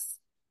address?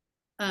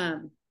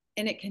 And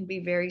it can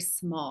be very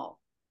small.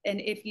 And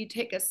if you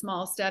take a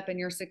small step and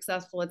you're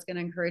successful, it's going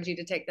to encourage you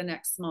to take the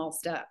next small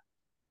step.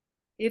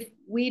 If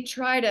we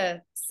try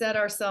to set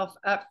ourselves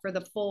up for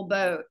the full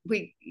boat,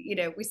 we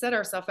set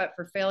ourselves up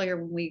for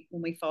failure when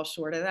we fall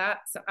short of that.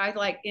 So I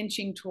like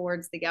inching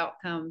towards the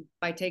outcome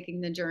by taking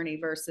the journey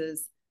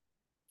versus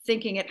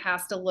thinking it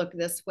has to look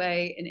this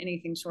way, and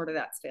anything short of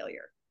that's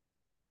failure.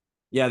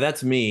 Yeah,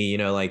 that's me.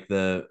 Like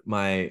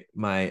my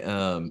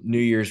New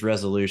Year's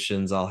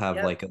resolutions, I'll have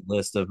like a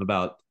list of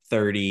about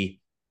 30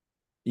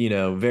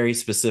 very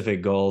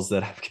specific goals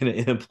that I'm going to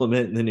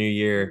implement in the new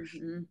year,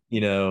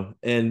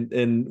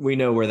 and we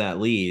know where that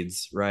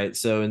leads, right?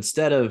 So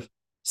instead of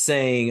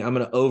saying, I'm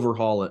going to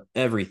overhaul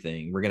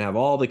everything, we're going to have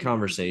all the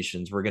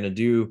conversations, we're going to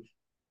do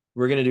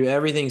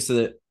everything so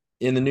that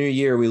in the new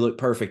year, we look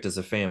perfect as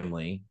a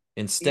family.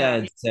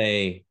 Instead,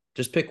 say,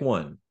 just pick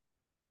one,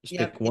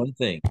 pick one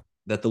thing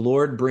that the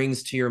Lord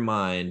brings to your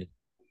mind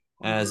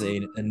as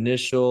an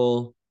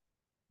initial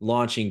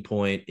launching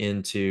point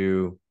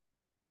into,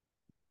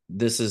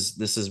 this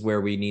is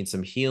where we need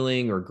some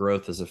healing or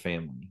growth as a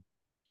family.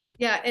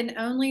 Yeah. And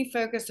only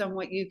focus on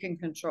what you can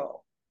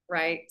control,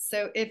 right?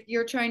 So if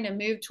you're trying to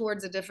move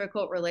towards a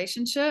difficult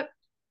relationship,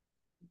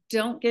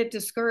 don't get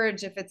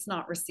discouraged if it's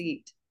not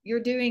received. You're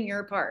doing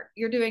your part.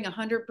 You're doing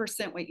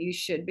 100% what you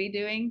should be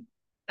doing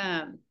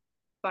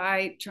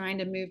by trying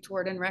to move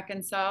toward and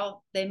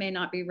reconcile. They may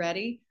not be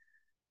ready.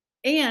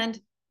 And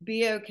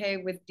be okay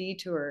with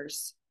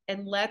detours.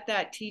 And let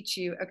that teach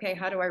you, okay,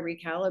 how do I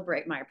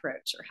recalibrate my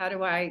approach? Or how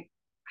do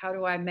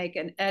I make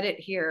an edit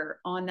here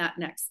on that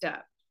next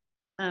step?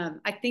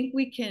 I think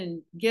we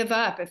can give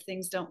up if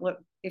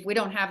we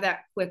don't have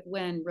that quick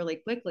win really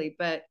quickly,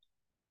 but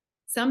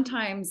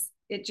sometimes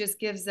it just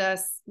gives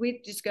us,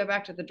 we just go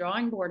back to the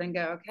drawing board and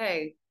go,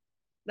 okay,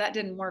 that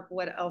didn't work.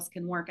 What else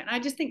can work? And I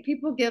just think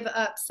people give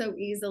up so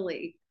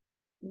easily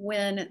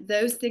when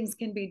those things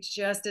can be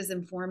just as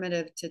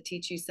informative to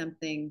teach you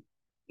something,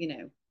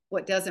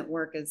 what doesn't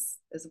work as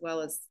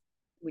well as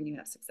when you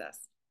have success.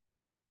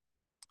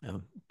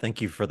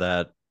 Thank you for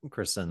that,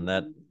 Kristen.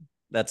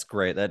 That's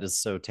great. That is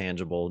so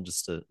tangible,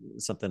 just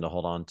something to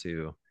hold on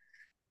to.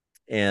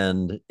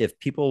 And if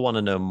people want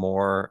to know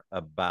more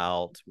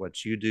about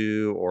what you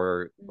do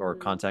or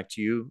contact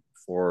you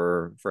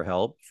for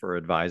help, for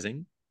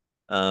advising,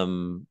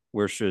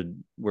 where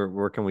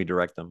can we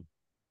direct them?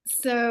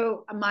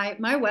 So my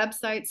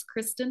website's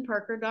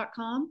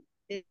KristenParker.com.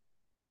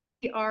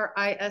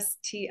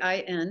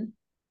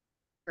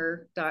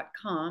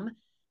 KRISTIN.com.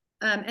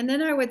 And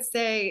then I would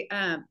say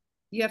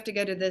you have to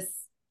go to, this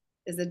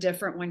is a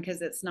different one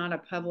because it's not a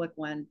public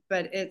one,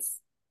 but it's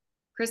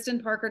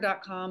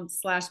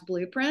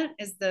KristenParker.com/blueprint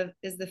is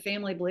the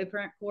family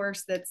blueprint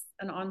course. That's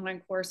an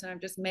online course, and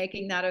I'm just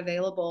making that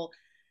available.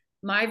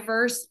 My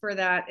verse for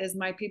that is,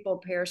 my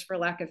people perish for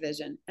lack of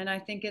vision. And I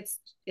think it's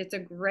a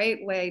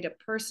great way to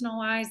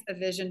personalize a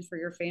vision for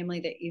your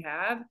family that you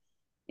have,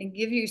 and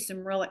give you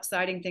some real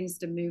exciting things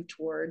to move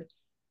toward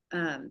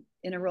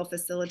in a real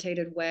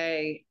facilitated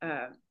way.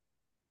 And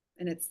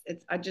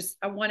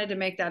I wanted to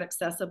make that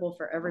accessible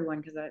for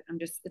everyone, because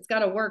it's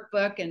got a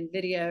workbook and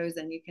videos,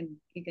 and you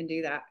can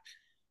do that.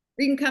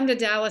 Or you can come to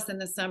Dallas in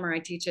the summer. I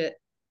teach it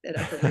at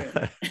Upper Room.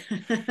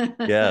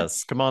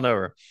 Yes, come on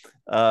over.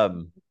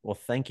 Well,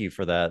 thank you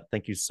for that.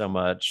 Thank you so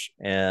much.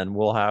 And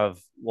we'll have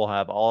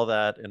all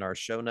that in our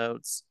show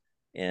notes,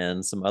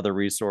 and some other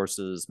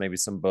resources, maybe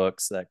some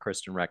books that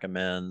Kristen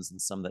recommends,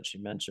 and some that she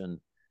mentioned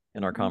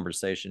in our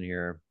conversation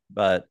here.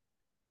 But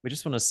we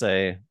just want to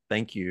say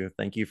thank you.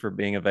 Thank you for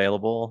being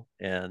available,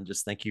 and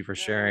just thank you for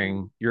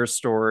sharing your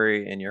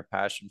story and your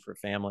passion for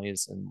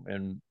families,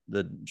 and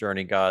the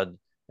journey God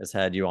has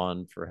had you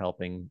on, for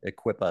helping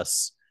equip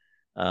us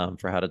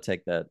for how to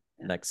take that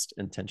next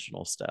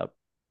intentional step.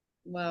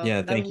 Well,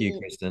 yeah, thank you,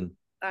 Kristen.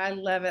 I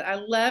love it. I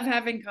love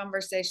having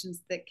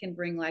conversations that can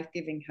bring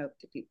life-giving hope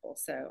to people.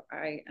 So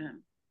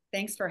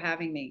thanks for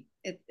having me.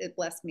 It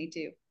blessed me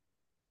too.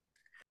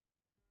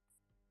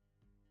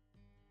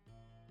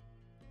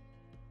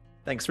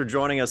 Thanks for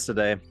joining us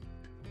today.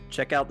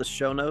 Check out the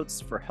show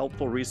notes for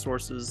helpful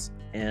resources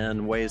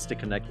and ways to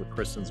connect with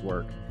Kristen's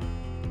work.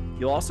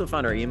 You'll also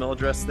find our email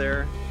address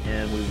there,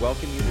 and we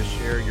welcome you to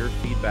share your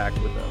feedback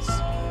with us.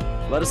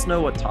 Let us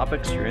know what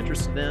topics you're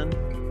interested in,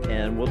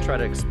 and we'll try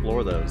to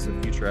explore those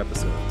in future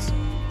episodes.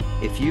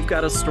 If you've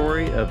got a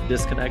story of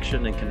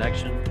disconnection and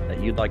connection that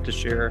you'd like to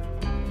share,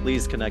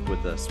 please connect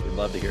with us. We'd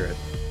love to hear it.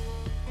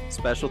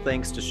 Special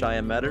thanks to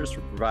Cheyenne Metters for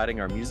providing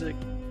our music,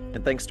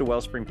 and thanks to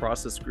Wellspring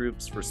Process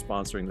Groups for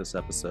sponsoring this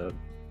episode.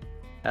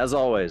 As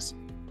always,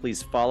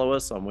 please follow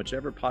us on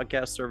whichever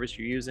podcast service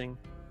you're using,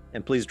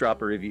 and please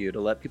drop a review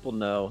to let people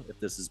know if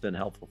this has been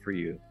helpful for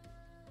you.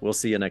 We'll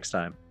see you next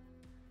time.